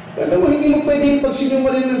 Alam mo, hindi mo pwedeng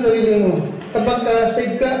pagsinungaling ng sarili mo. Kapag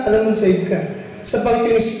save ka, alam mong save ka.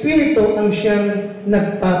 Sapagkat yung Espiritu ang siyang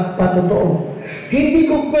nagpapatotoo.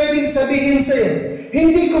 Hindi ko pwedeng sabihin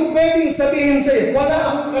sa'yo, wala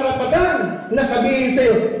akong karapatan na sabihin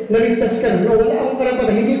sa'yo, naligtas ka na. No, wala akong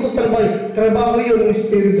karapatan, hindi ko trabaho yun ng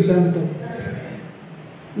Espiritu Santo.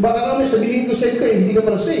 Baka kami sabihin ko sa'yo kayo, hindi ka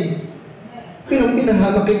pala save.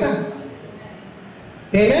 Pinahamak kita.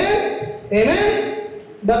 Amen? Amen?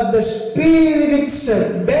 But the Spirit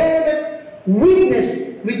itself beareth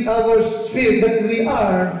witness with our spirit that we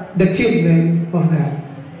are the children of God.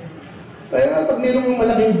 Kaya nga, pag mayroon kang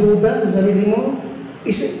malaking duda sa sarili mo,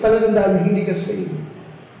 talagang dahil hindi ka saved.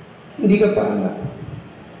 Hindi ka pa anak.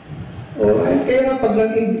 Alright? Kaya nga, pag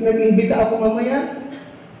nag-imbita ako mamaya,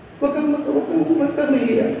 huwag kang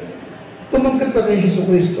mahiya. Tumangkad ka kay Jesu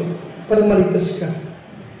Cristo para maligtas ka.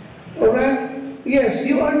 Alright? Yes,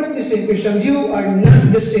 you are not the same Christian. You are not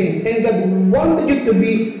the same. And God wanted you to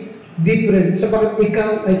be different sapagkat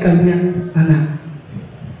ikaw ay kanyang anak.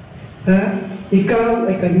 Ikaw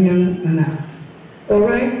ay kanyang anak.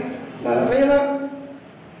 Alright?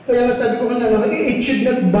 Kaya nga sabi ko kanina, it should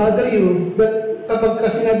not bother you. But kapag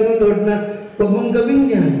sinabi ng Lord na huwag mong gawin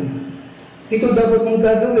yan, ito dapat mong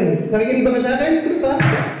gagawin. Nakikinig ba ka sa akin? Kulit ha?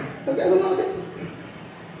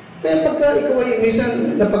 Kaya pagka ikaw ay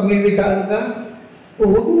minsan napagwiwikaan ka,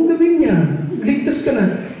 huwag mong gawin yan. Ligtas ka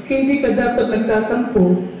na. Hindi ka dapat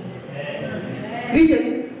nagtatampo.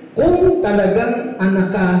 Listen, kung talagang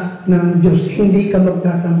anak ka ng Diyos, hindi ka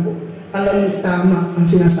magtatampo. Alam mo tama ang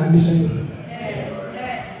sinasabi sa iyo.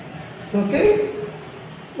 Okay?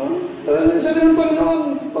 Sabi ng Panginoon,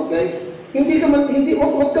 okay?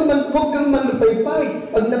 Huwag kang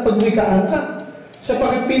manlupaypay pag napagwikaan ka.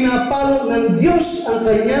 Sapagkat pinapalo ng Diyos ang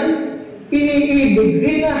kanyang iniibig,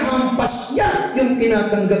 hinahampas niya yung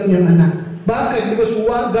tinatanggap niyang anak. Bakit? Because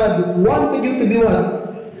God wanted you to be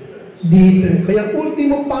what? different. Kaya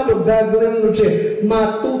ultimo palo gagawin ng Lord siya,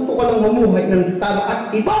 matuto ka lang mamuhay ng tama at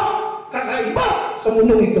iba, kakaiba sa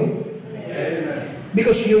mundong ito.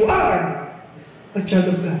 Because you are a child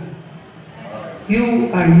of God. You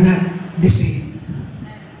are not the same.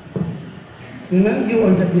 You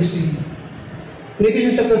are not the same. In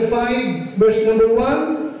Ephesians chapter 5, verse number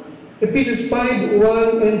 1, Ephesians 5,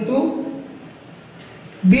 1 and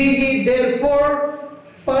 2, be ye therefore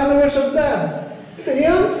followers of God. Ito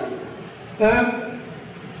niyo?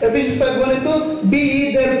 Ephesians 5, 1 and 2, be ye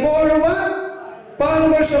therefore what?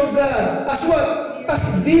 Followers of God. As what?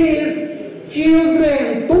 As dear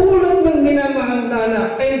children, tulad ng minamahal na anak,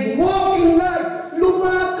 and walk in love,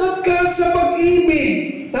 lumakad ka sa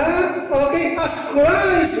pag-ibig. Okay, as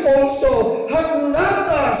Christ also hath loved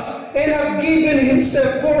us and hath given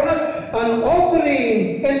Himself for us an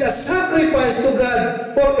offering and a sacrifice to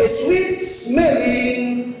God for a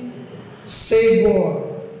sweet-smelling savor.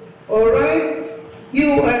 Alright?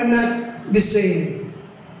 You are not the same.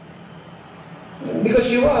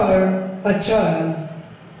 Because you are a child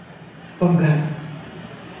of God.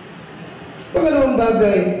 Pangalawang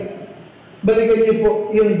bagay, balikan niyo po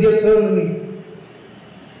yung Deuteronomy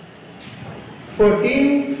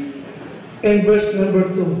 14 and verse number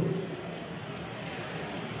 2.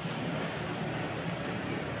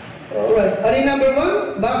 Alright. Ano yung number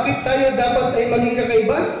 1? Bakit tayo dapat ay maging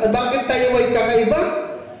kakaiba? At bakit tayo ay kakaiba?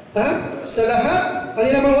 Sa lahat? Ano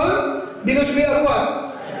yung number 1? Because we are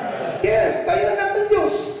what? Yes, tayo anak ng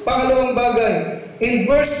Diyos. Pangalawang bagay. In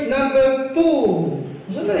verse number 2.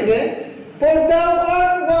 Saan na yun? For thou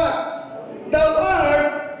art what? Thou art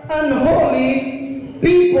unholy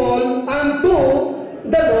people unto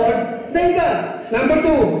the Lord thy God. Number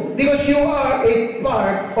 2, because you are a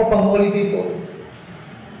part of a holy people.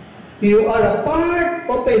 You are a part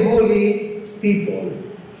of a holy people.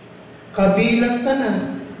 Kabilang ka na.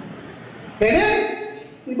 Amen?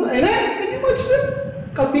 Diba? Amen? Can you imagine?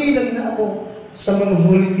 Kabilang na ako sa mga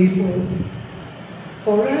holy people.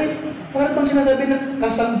 Alright? Para bang sinasabi na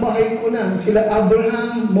kasambahay ko na sila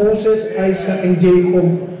Abraham, Moses, Isaac, and Jacob.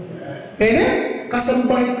 Amen?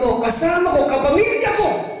 Kasambahay ko, kasama ko, kapamilya ko.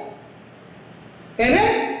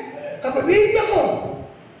 Amen? Kapamilya ko.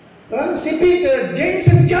 Si Peter, James,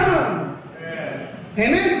 and John.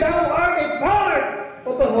 Amen? Thou art a part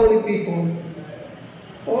of the holy people.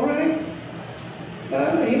 Alright?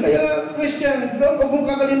 Kaya Christian, huwag mong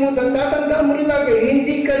kakalimutan, tatandaan mo rin lagi,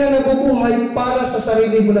 hindi ka na nabubuhay para sa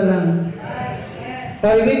sarili mo na lang.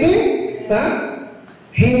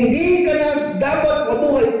 Hindi ka na dapat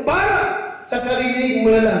mabuhay para sa sarili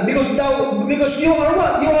mo na lang. Because you are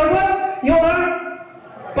what? You are what? You are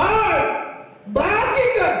part. Bahagi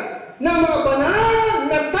ka ng mga banal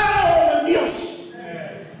na tao ng Diyos.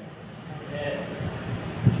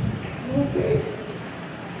 Okay.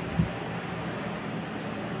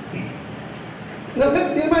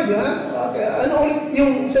 Di ba? Okay. Ano ulit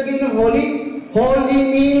yung sabihin ng holy? Holy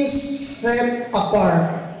means set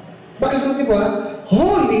apart. Bakit sabi ba?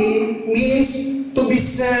 Holy means to be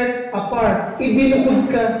set apart.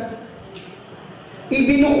 Ibinukod ka.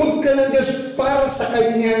 Ibinukod ka ng Diyos para sa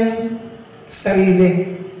Kanyang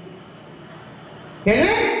sarili.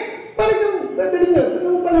 Ganyan? Parang yung, dali nyo,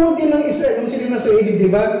 nung panahon din ng Israel, nung sila nasa Egypt, di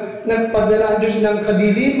ba? Nagpadala ang Diyos ng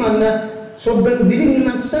kadiliman na sobrang dilim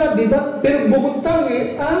na nasa di ba? Pero bukod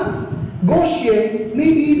tangi, ang Goshen,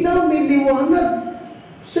 may ilaw, may liwanag.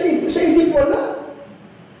 Sa Egypt wala.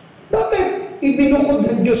 Bakit? Ibinukod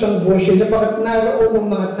ng Diyos ang Goshen sapagkat naroon ng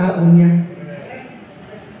mga tao niya.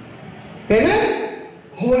 Kaya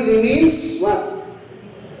holy means what?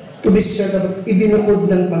 To be certain. Ibinukod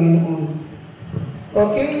ng Panginoon.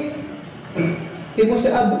 Okay? Tipo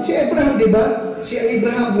si Abraham, di ba? Si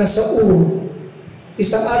Abraham nasa Ur.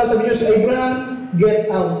 Isang araw sabi niyo si Abraham, get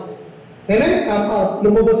out. Amen? Come out.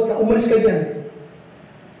 Lumabas ka. Umalis ka dyan.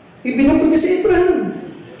 Ibinukod niya si Abraham.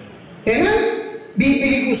 Amen?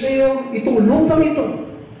 Bibigay ko sa iyo itong lupang ito.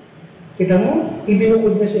 Kita mo?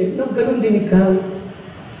 Ibinukod niya siya. No, ganun din ikaw.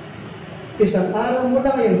 Isang araw mo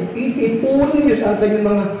lang yun. Iipunin niyo ang kanyang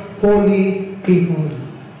mga holy people.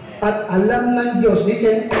 At alam ng Diyos,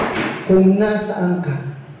 listen, kung nasaan ka.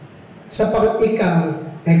 Sapagkat ikaw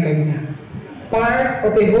ay Kanya. Part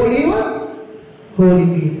of a holy what? Holy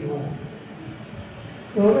people.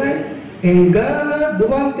 Alright? And God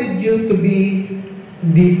wanted you to be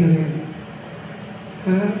different.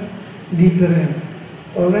 Different.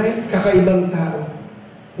 Alright? Kakaibang tao.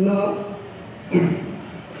 No?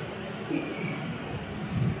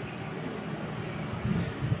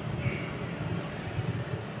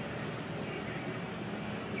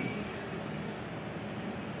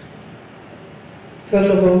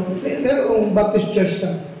 Merong Baptist Church sa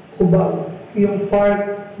Cubao, yung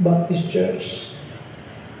Park Baptist Church.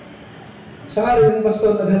 Sa araw yung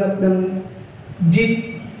pastor naghanap ng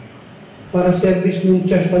jeep para service ng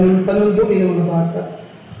church, panunduin ng mga bata.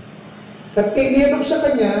 At iniyan ako sa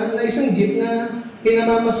kanya na isang jeep na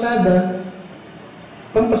pinamamasada,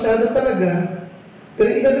 pampasada talaga,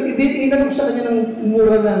 pero inanong sa kanya ng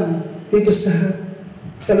mura lang dito sa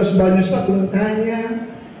Los Baños pa, pinuntahan niya,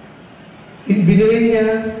 binili niya,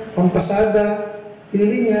 pampasada,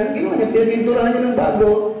 binili niya, ginawa niya, pininturahan niya ng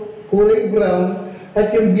bago, kulay brown, at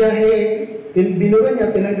yung biyahe, binura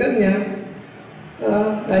niya, tinanggal niya.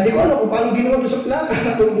 Hindi ko alam kung paano ginawa doon sa plaka,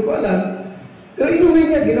 hindi ko alam. Pero inuwi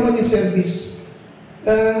niya, ginawa niya service.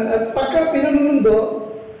 At pagka pinanundo,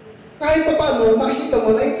 kahit pa paano, makikita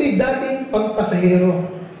mo na ito'y dating pampasahero.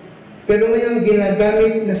 Pero ngayon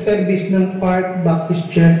ginagamit na service ng Park Baptist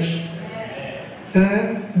Church.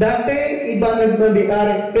 Dati, iba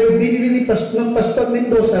nagmamayari, pero binili ni ng Pastor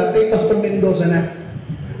Mendoza, kay Pastor Mendoza na.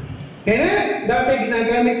 Dati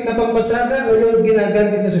ginagamit na pampasada, ngayon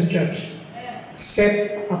ginagamit na sa church.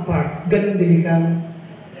 Set apart. Ganun din ikaw.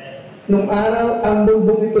 Nung araw, ang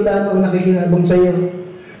bundong ito lamang ang nakikinabang sa iyo.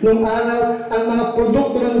 Nung araw, ang mga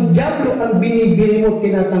produkto ng diablo ang binibili mo,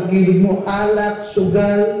 tinatangkilig mo, alak,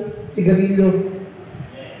 sugal, sigarilyo.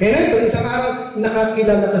 Pero isang araw,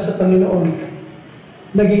 nakakilala ka sa Panginoon.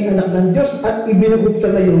 Naging anak ng Diyos at ibinuhod ka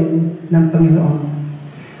ngayon ng Panginoon.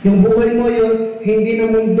 Yung buhay mo yun, hindi na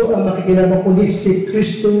mundo ang makikilala, kundi si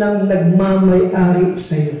Kristo nang nagmamay-ari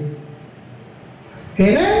sa iyo.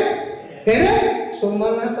 Amen? So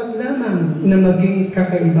marapat lamang na maging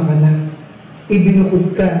kakaiba ka na.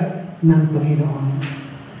 Ibinuhod ka ng Panginoon.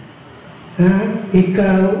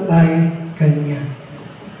 Ikaw ay Kanya.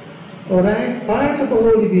 Alright? Part of the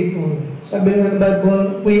holy people. Sabi nga ng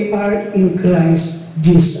Bible, we are in Christ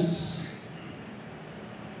Jesus.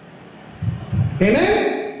 Amen?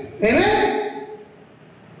 Amen?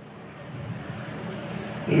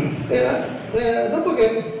 Don't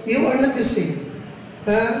forget, you are not the same.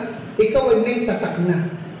 Ikaw ay may tatak na.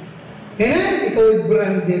 Amen? Ikaw ay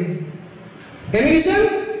branded. Amen, isang?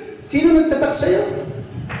 Sino nagtatak sa'yo?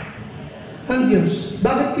 Ang Diyos.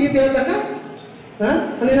 Bakit kayo tinatakan?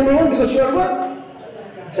 Ano yung number one? Because you are what?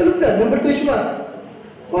 Salud God. Number two is what?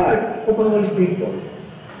 Part of the holy people.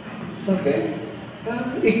 Okay?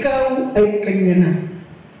 Ikaw ay Kanya na.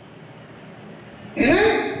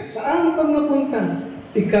 Amen? Saan kang napunta?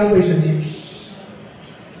 Ikaw ay sa Diyos.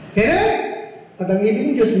 Amen? At ang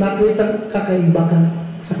ibig ng Diyos, makita kakaiba ka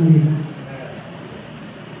sa kanila.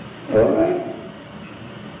 Alright?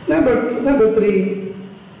 Number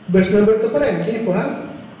 3, verse number 2 pa rin. Kini po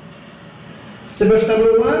sa verse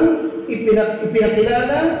number 1,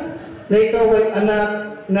 ipinakilala na ikaw ay anak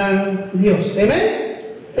ng Diyos. Amen?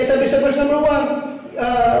 Kaya sabi sa verse number 1,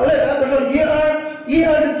 verse 1, ye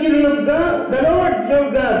are the children of God, the Lord your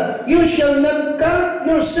God. You shall not count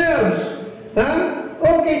yourselves.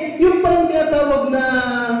 Okay, yung parang tinatawag na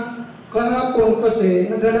kahapon kasi,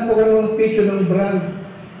 naghanap ako ng mga picture ng brand.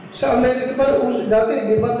 Sa Amerika pala, dati,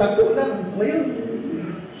 di ba, tato lang. Ngayon,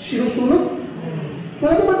 sinusunog.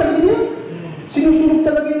 Mga ba talaga niya? Sinusunog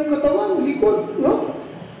talaga yung katawan, likod, no?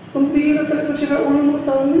 Ang bihira talaga sila ulo ng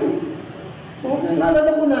katawan niya. Okay,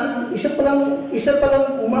 naalala ko na, isa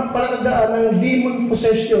palang palatandaan ng demon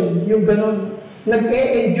possession, yung ganon.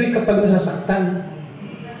 Nag-e-enjoy kapag nasasaktan.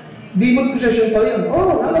 Demon possession pa rin.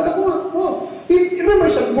 Naalala ko nga. Remember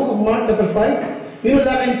sa book of Mark chapter 5? Yung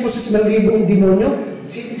lalaki possess ng libong demonyo,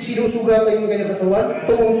 sinusugatan yung kanyang katawan,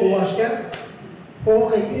 tuwang-tuwa siya.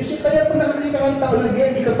 Okay, kaya kung nakakita ka ng tao,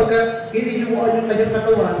 nag-e-enjoy kapag hinihimuan yung kanyang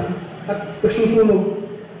katawan at nagsusunog.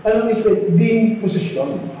 Anong isipin? Demon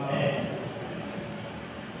possession.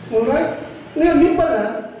 Alright? Ngayon, yun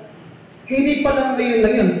pala, hindi pala ngayon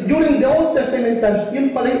lang yun. During the Old Testament times,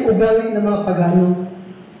 yun pala yung ugali ng mga pagano.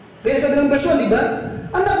 Kaya sabi ng verse 1, di ba?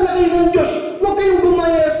 Anak na kayo ng Diyos, huwag kayong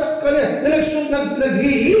gumaya sa kanila na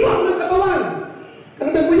naghihiwa ng katawan.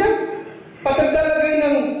 Nakita po niya? Pag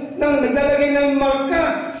naglalagay ng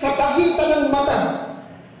marka sa pagitan ng mata,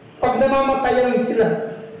 pag namamatayan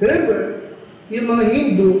sila. Remember, yung mga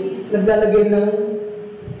Hindu, naglalagay ng,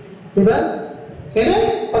 di ba?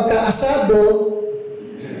 Kaya pagka-asado,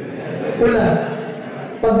 pula.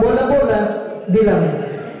 Pag bola-bola, dilaw.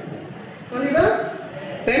 Di ba?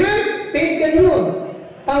 Amen? Tingnan yun.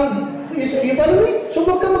 You follow me? So,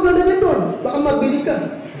 huwag ka maglalagay doon. Baka mabili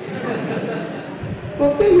ka.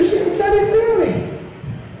 Okay, you see, maglalagay na yun eh.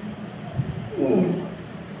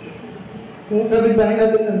 Kung sabi-bahay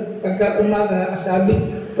natin, pagka umaga, asado,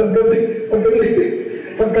 paggabi,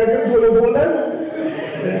 bola-bola na.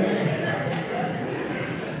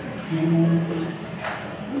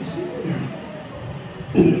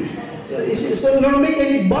 So nor make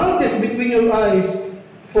any boundaries between your eyes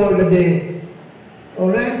for the day.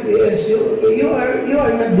 Alright? Yes, you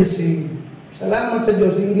are not the same. Salamat sa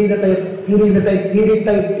Diyos, hindi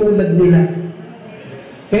tayo tulad nila.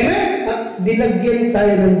 Amen? At dinagyan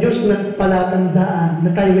tayo ng Diyos ng palatandaan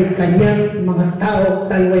na tayo ay kanyang mga tao,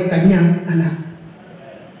 tayo ay kanyang anak.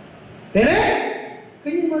 Amen?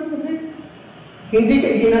 Kanyang mga sabi, hindi ka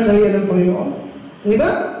iginagaya ng Panginoon. Di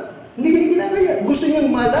ba? Hindi ka iginagaya. Gusto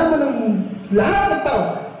niyang malaman ng lahat ng tao,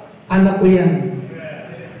 anak ko yan.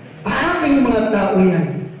 Aking mga tao yan.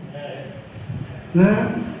 Ha?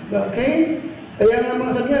 Okay? Kaya nga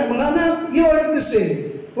mga sabi niya, mga anak, you are the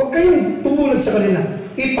same. Huwag kayong tumulad sa kanila.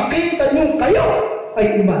 Ipakita niyo kayo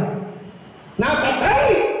ay iba.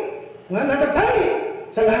 Natatay! Natatay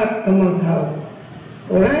sa lahat ng mga tao.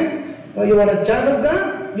 Alright? You are a child of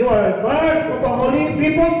God. You are a part of a holy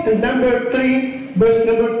people. And number 3, verse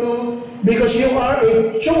number 2, because you are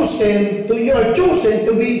chosen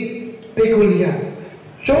to be peculiar.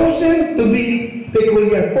 Chosen to be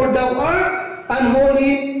peculiar. For thou art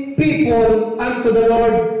unholy people unto the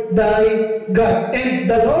Lord thy God. And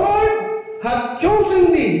the Lord hath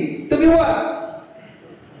chosen thee to be what?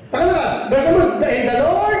 Pakalabas, verse number 2, and the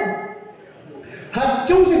Lord hath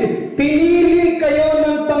chosen thee. Pinili kayo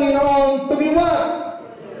ng Panginoon to be what?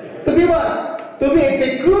 To be what? To be a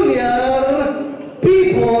peculiar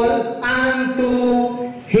people unto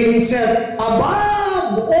Himself,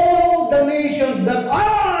 above all the nations that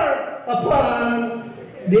are upon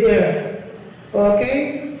the earth. Okay?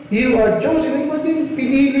 You are chosen. Imagine,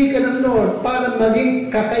 pinili ka ng Lord para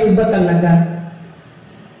maging kakaiba talaga.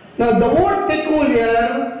 Now, the word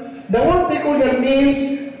peculiar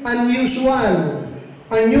means unusual.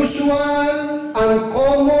 Unusual,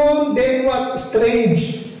 uncommon, then what?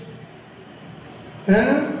 Strange.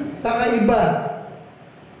 Kakaiba.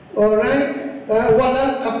 Alright?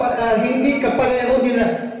 Hindi kapareho nila.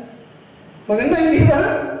 Maganda, hindi ba?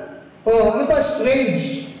 Ano ba?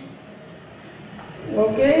 Strange.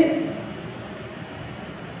 Okay?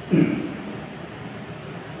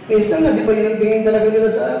 Minsan nga, di ba yun ang tingin talaga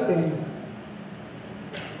nila sa atin?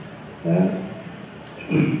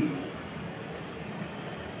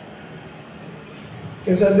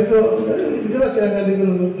 Kaya sabi ko, di ba sinasabi ko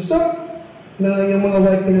nung gusto, na yung mga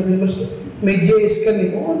wife natin, gusto, may JS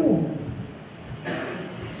kami, o ano?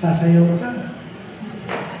 Sasayaw ka.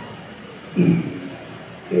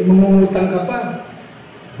 Mangungutang ka pa.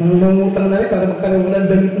 Mangungutang na rin para magkaroon ka ng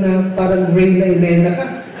damit na parang Reyna Elena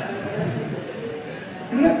ka.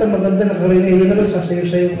 Hindi ata maganda na Reyna Elena ka,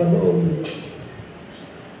 sasayaw-sayaw ka doon.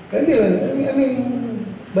 Kaya hindi, I mean,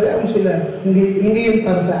 bayaan mo sila. Hindi yun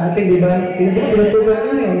para sa atin, di ba? Tinuturo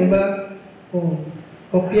natin yun, di ba?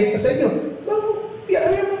 O piyesta sa inyo.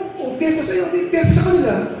 Piyesta sa iyo, piyesta sa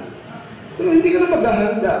kanila. Pero hindi ka na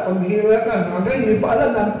maghahanda. Pambihira ka. Hindi pa alam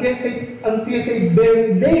na ang piyesta ay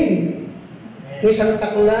birthday ni Santa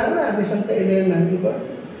Clara, ni Santa Elena, di ba?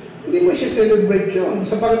 Hindi mo siya celebrate yun.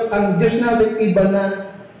 Sapagat ang Diyos natin iba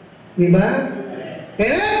na. Di ba?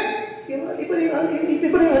 Kaya, iba rin ang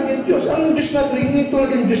ating Diyos. Ang Diyos natin, hindi tulad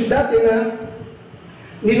yung Diyos dati na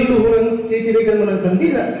niluluhuran, titirigan mo ng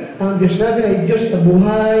kandila. Ang Diyos natin ay Diyos na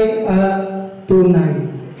buhay at tunay.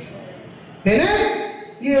 Kaya,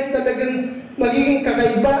 yes, talagang magiging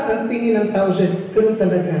kakaiba ang tingin ng tao sa ganun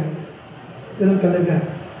talaga. Ganun talaga.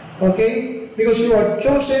 Okay? Because you are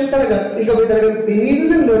chosen talaga, ikaw ay talagang pinili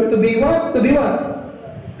ng Lord to be what? To be what?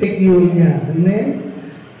 Peculiar. Amen?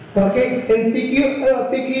 Okay? And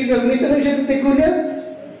peculiar means, ano siya peculiar?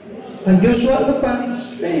 Unusual, ano pa?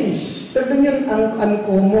 Strange. Talagang yun ang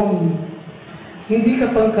uncommon. Hindi ka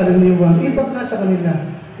pang karaniwan. Iba ka sa kanila.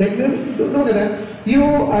 You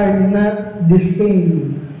are not the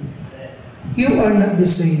same. You are not the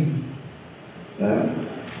same.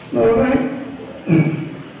 Alright?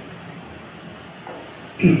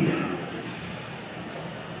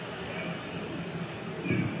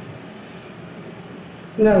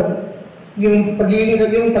 Now, yung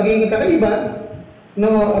pagiging kakaiba,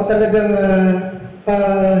 no, talagang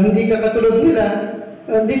hindi ka katulad nila,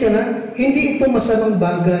 hindi ito masamang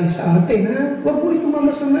bagay sa atin, ha? Huwag mo ito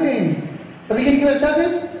mamasamain. Nakikinig ka sa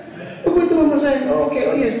akin? Huwag mo ito mamasahin. Okay,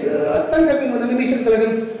 yes, tanggapin mo na minsan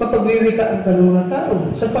talagang mapagwiwikaan ka ng mga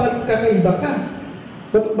tao sa pagkakaiba ka.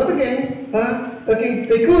 But again, okay,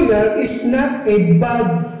 peculiar is not a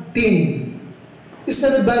bad thing. It's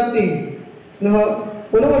not a bad thing. No?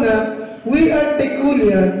 Una-una, we are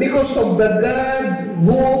peculiar because of the God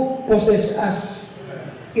who possesses us.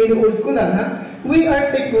 Inuulit ko lang, ha? We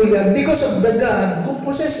are peculiar because of the God who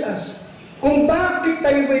possesses us. Kung bakit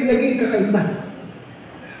tayo ay naging kakaiba.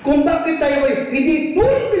 Kung bakit tayo ay hindi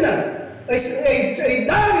tulad nila. ay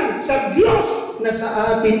dahil sa Diyos na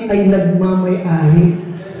sa atin ay nagmamay-ari.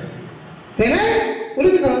 Amen?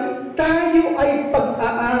 Ulit ko, tayo ay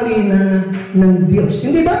pag-aari na ng Diyos.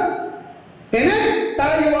 Hindi ba? Amen?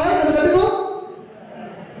 Tayo ay, ano sabi ko?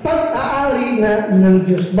 Pag-aari na ng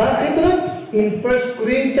Diyos. Bakit ito lang? In 1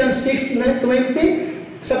 Corinthians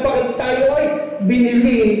 6:20, sapagkat tayo ay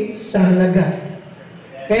binili sa halaga.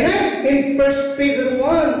 Amen? In 1 Peter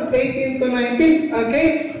 1:18-19,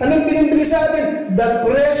 okay? Anong pinibili sa atin? The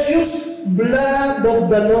precious blood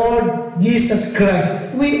of the Lord Jesus Christ.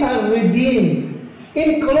 We are redeemed.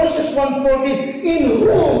 In Colossians 1:14, in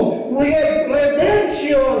whom we have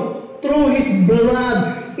redemption through His blood,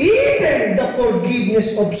 even the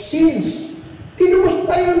forgiveness of sins. Tinubos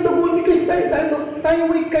tayo ng dugo ni Kristo, tayo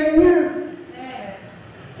ay Kanya.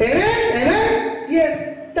 Amen? Amen? Yes,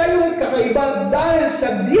 tayo ay kakaiba dahil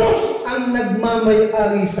sa Diyos ang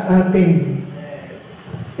nagmamay-ari sa atin.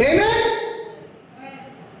 Amen?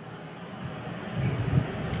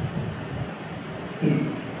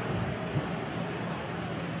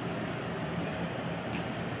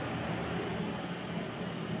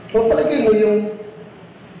 O palagay mo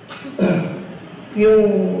yung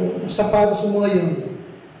sapatos mo ngayon,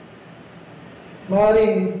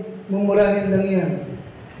 maaaring mumurahin lang yan.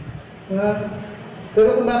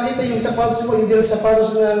 Pero kung makita yung sapatos mo, hindi lang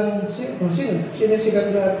sapatos ng sino yung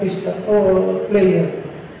sikat na artista o player.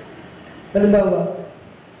 Halimbawa,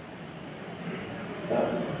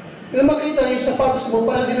 kung makita yung sapatos mo,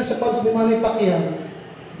 para din ang sapatos ni Manny Pacquiao.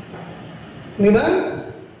 Di ba?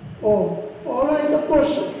 Alright, of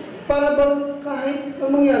course. Para bang kahit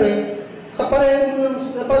anong mangyari, kaparehan mo ng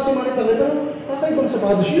sapatos ni Manny Pacquiao, pero kakaibang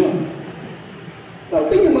sapatos yun.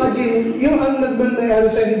 Can you imagine, yung ang nagmamay-ari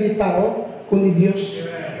sa hindi tao, kundi Diyos.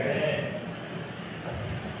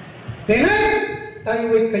 Amen? Tayo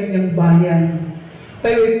ay Kanyang bayan.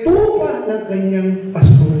 Tayo ay tupa ng Kanyang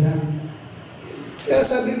pastoran. Kaya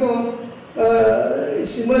sabi ko,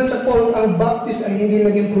 simulat sa Paul, ang baptist ay hindi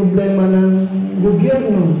naging problema ng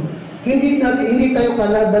gobyerno. Hindi tayo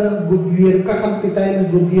kalaban ng gobyerno, kakampi tayo ng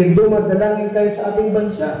gobyerno. Dumadalangin tayo sa ating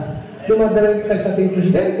bansa. Dumadalangin tayo sa ating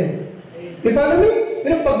presidente. You follow me?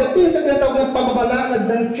 Pero pagdating sa tinatawag ng pamapalakad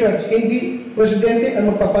ng church, hindi presidente ang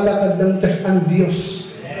magpapalakad ng church, ang Diyos.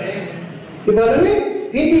 You follow me?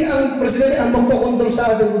 Hindi ang presidente ang magkokontrol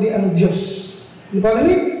sa atin, kundi ang Diyos. You follow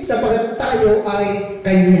me? Sapagat tayo ay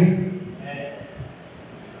Kanya.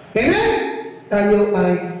 Amen? Tayo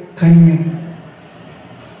ay Kanya.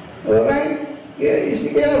 Alright?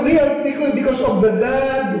 Yeah, we are people because of the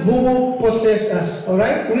God who possesses us.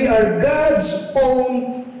 Alright? We are God's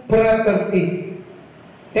own property.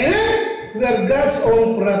 Amen? We are God's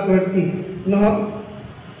own property. No?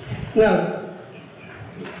 Now,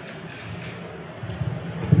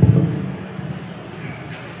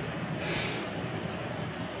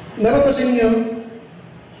 napapasin niyo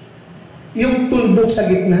yung tuldok sa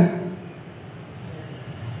gitna.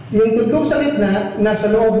 Yung tuldok sa gitna,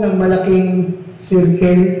 nasa loob ng malaking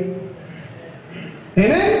circle.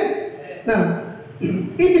 Amen? Now,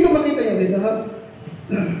 hindi ko makita yun dito, ha?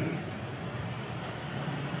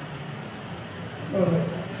 Alright.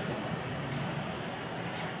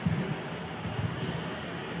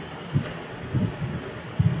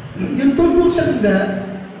 Yung tuldok sa gitna,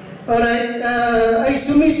 alright, ay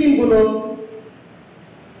sumisimbolo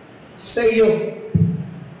sa iyo.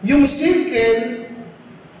 Yung circle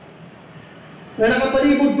na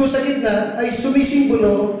nakapalibot doon sa gitna ay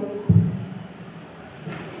sumisimbolo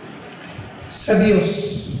sa Diyos.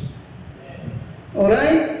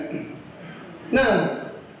 Alright? Now,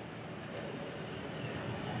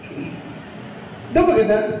 dapat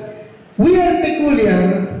kita, we are peculiar,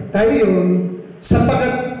 tayo yun,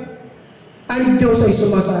 sapagat ang Diyos ay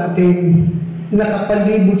sumasa atin,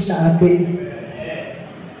 nakapalibot sa atin.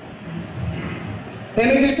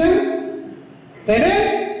 Amen, listen? Amen?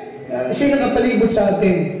 Siya nakapalibot sa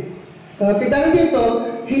atin. Dahil dito,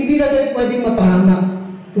 hindi natin pwedeng mapahamak.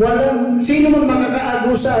 Walang, sino man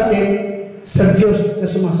makakaagaw sa atin sa Diyos na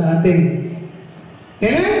sumasa atin.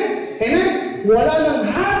 Amen? Amen? Wala nang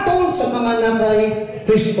hatol sa mga nakay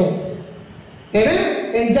Kristo.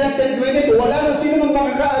 Amen? And John 10:20, wala nang sino man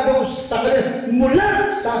makakaagaw sa kanila mula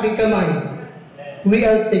sa aking kamay. We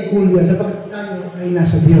are peculiar. Sa tayo ay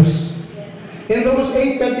nasa Diyos. In Romans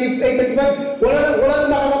 8:35, wala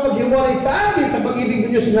nang makakapaghiwalay sa atin sa pag-ibig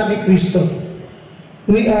ng Diyos na kay Kristo.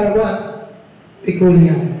 We are what?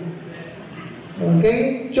 Peculiar.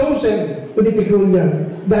 Okay? Chosen to be peculiar.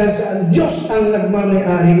 Dahil sa Diyos ang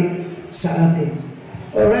nagmamay-ari sa atin.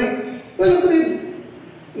 Alright? Well,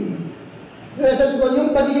 kaya sabi ko,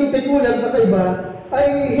 yung pagiging peculiar na kaiba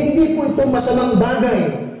ay hindi po ito masamang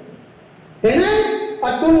bagay. Amen?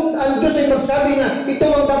 At kung ang Diyos ay magsabi na ito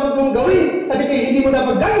ang dapat mong gawin at ito hindi mo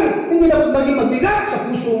dapat gawin, hindi dapat maging mabigat sa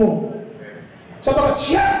puso mo. Sapagat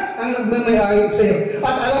siya ang nagmamayari sa iyo.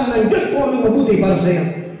 At alam ng Diyos kung anong mabuti para sa iyo.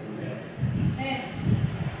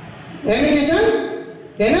 Amen, Jason?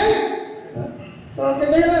 Amen?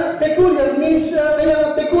 Kaya peculiar means we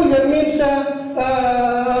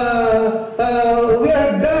are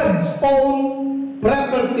God's own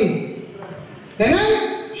property. Amen?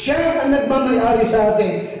 Siya ang nagmamayari sa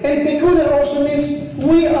atin. And peculiar also means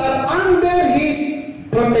we are under His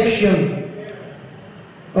protection.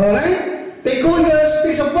 Alright? Peculiar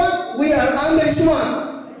speaks of what? We are under His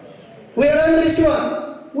what? We are under His what?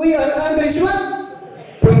 We are under His what?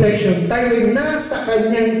 Protection. Tayo ay nasa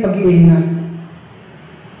Kanyang pag-iingat.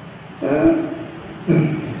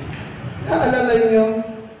 Naalala niyo,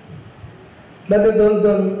 Brother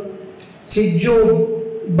Dondon, si Job,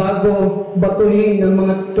 bago batuhin ng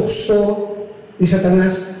mga tukso ni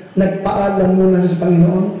Satanas, nagpaalam muna sa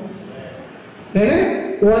Panginoon.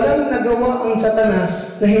 Walang nagawa ang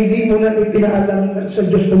Satanas na hindi muna ipinaalam sa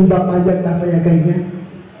Diyos kung papayagan niya.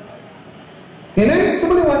 Sa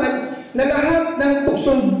maliwanag, na lahat ng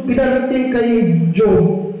tuksong pinarating kay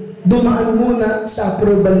Job, dumaan muna sa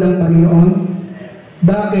approval ng Panginoon.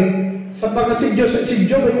 Bakit? Sapagkat si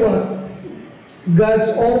Job ay what?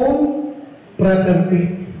 God's own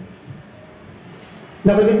property.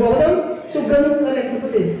 Nakinig po ako doon? So, ganun ka rin,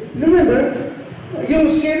 kapatid. Remember,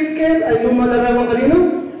 yung circle ay lumalarawan kanino?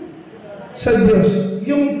 Sa Diyos.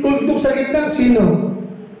 Yung tuldok sa gitna, sino?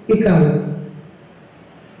 Ikaw.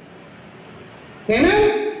 Amen?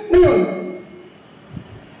 Ngayon,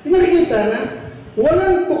 nakikita na,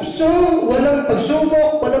 walang tukso, walang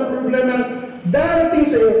pagsubok, walang problema darating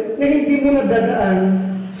sa iyo na hindi mo na dadaan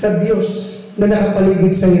sa Diyos na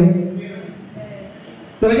nakapaligid sa iyo.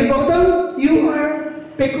 Nakikita ko doon, you are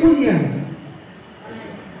peculiar.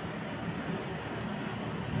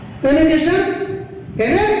 Ano siya?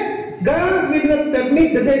 God will not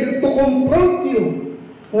permit the devil to confront you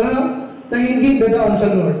na hindi dadaan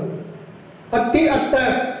sa Lord. At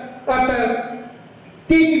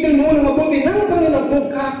titignan mo na mabuti ng Panginoon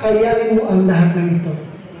kung kakayanin mo ang lahat ng ito.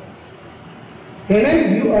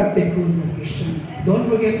 Amen? You are peculiar, Christian.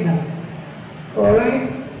 Don't forget that.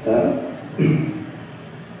 Alright?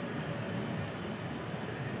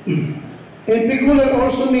 And peculiar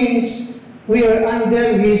also means we are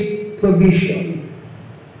under His provision.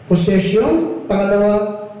 Possession,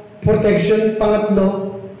 pangalawa, protection,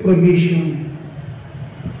 pangatlo, provision.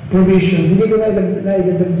 Provision. Hindi ko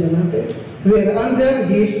naidadag dyan. Okay? We are under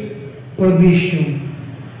His provision.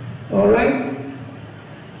 Alright?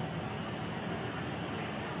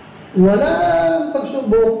 Walang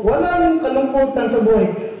pagsubok, walang kalungkutan sa buhay,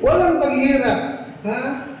 walang paghihirap.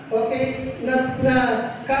 Okay? Na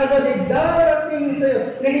kaagad ay darating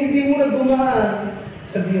sa'yo na hindi mo na dumaan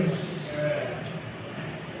sa Diyos.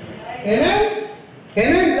 Amen?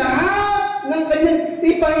 Amen? Lahat ng kanyang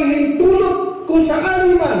ipahihintulot kung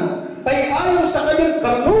sakali man ay ayon sa kanyang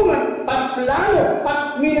karunungan at plano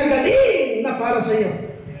at minagaling na para sa iyo.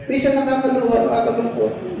 Minsan nakakaluha,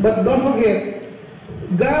 nakakalungkot. But don't forget,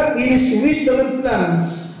 God is wisdom and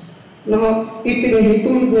plans na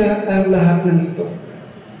ipinahintulot niya ang lahat ng ito.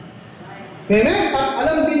 Amen? At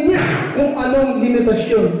alam din niya kung anong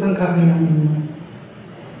limitasyon ang kakayanin mo.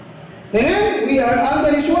 Amen? We are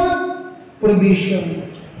under His what? Provision.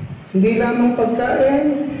 Hindi lamang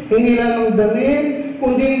pagkain, hindi lamang damit,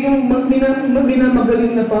 kundi yung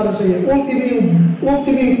minamagaling na para sa iyo. Ultimo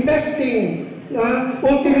yung testing,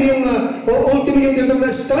 ultimo yung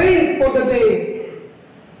strength for the day.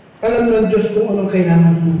 Alam ng Diyos kung anong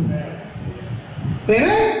kailangan mo.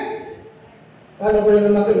 Amen? Alam ko na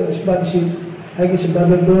naman kayo, si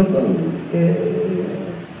Brother Donton,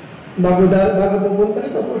 bago pupunta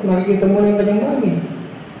rito, of course, makikita mo na yung kanyang mami.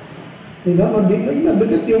 Diba?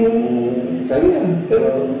 Mabigat yung kanya.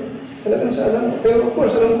 Pero talagang sa alam, pero of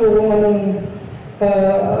course, alam ko kung anong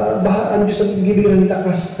ang Diyos ang bibigyan ng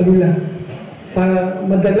lakas kanila para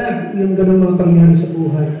madala yung ganung mga pangyayari sa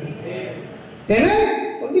buhay.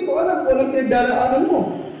 Amen? Hindi ko alam kung anong pinagdaraanan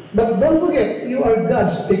mo. But don't forget, you are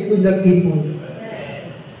God's peculiar people.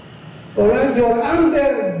 Alright? You are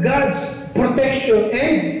under God's protection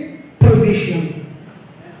and provision.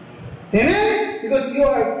 Amen? Because you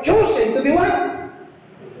are chosen to be what?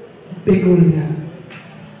 Peculiar.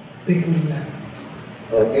 Peculiar.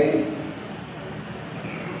 Okay?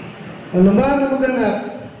 Ano ba na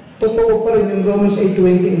maganap? Totoo pa rin yung Romans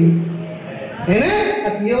 8:28. Amen?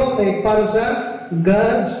 At yun ay para sa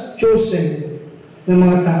God's chosen na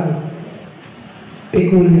mga tao.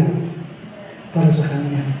 Peculiar para sa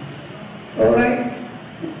Kanya. Alright?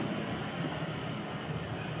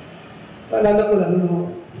 paalala ko lang,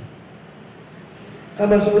 no?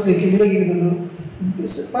 Habang sa puti, kinilagay ko, no?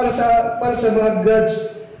 Para sa mga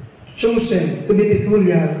God's chosen to be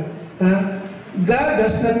peculiar, God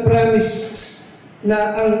has not promised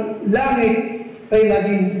na ang langit ay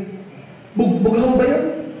laging bughaw ba yun?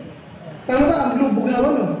 Tama ba? Ang blue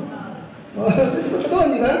bughawan, no? Totoo,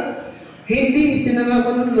 di ba? Hindi pinangako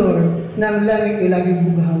ng Lord na ang langit ay laging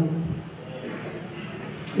bughaw.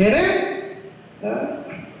 Amen?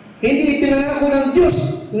 Hindi pinangako ng Diyos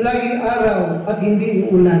na laging araw at hindi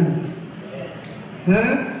ulan.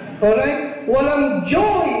 Alright? Walang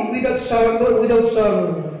joy without sorrow.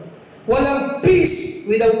 Walang peace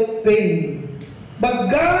without pain.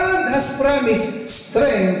 But God has promised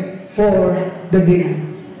strength for the day.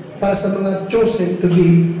 Para sa mga chosen to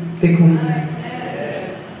be peculiar.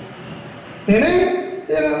 Amen?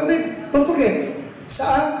 Kaya don't forget,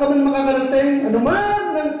 saan ka man makakarating,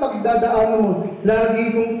 anuman ng pagdadaanan mo,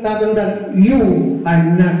 lagi mong tatandaan, you are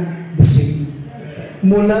not the same.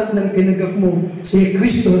 Mula nang tinanggap mo si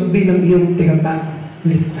Kristo bilang iyong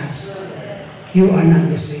tagapagligtas. You are not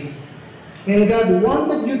the same. And God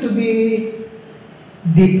wanted you to be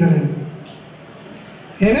different.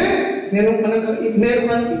 Amen? Meron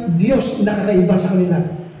kang Diyos na kakaiba sa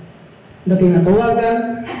kanila. Na tinatawagan,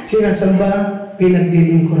 sinasamba,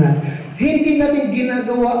 pinaglilingkuran. Hindi natin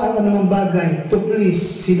ginagawa ang anumang bagay to please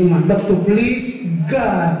sino man, but to please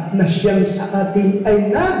God na siyang sa atin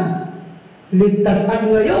ay nagligtas. At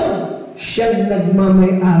ngayon, siyang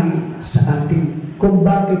nagmamay-ari sa atin kung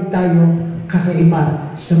bakit tayo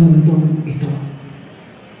kakaiba sa mundong ito.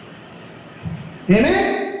 Amen?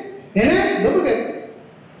 Amen? Don't forget,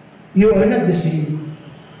 you are not the same.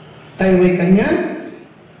 Tayo ay kanyang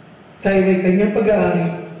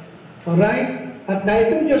pag-aari. Alright? At nais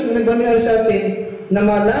ng Diyos na nagmamay-ari sa atin na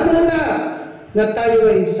malaman na na tayo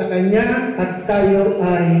ay sa Kanya at tayo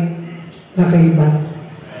ay kakaiba.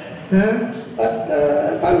 At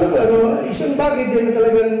isang bagay din na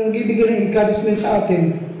talagang bibigyan ng encouragement sa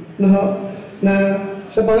atin, no? Na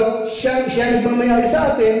sa bawat siya nagmamay-ari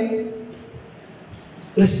sa atin,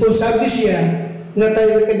 responsable siya na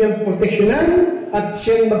tayo ay kanyang proteksyonan at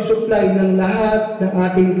siyang mag-supply ng lahat ng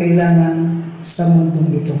ating kailangan sa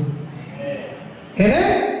mundong ito.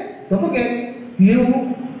 Amen? Don't forget,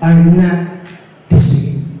 you are not the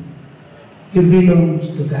same. You belong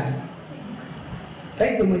to God.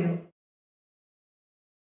 Tayo tumayo.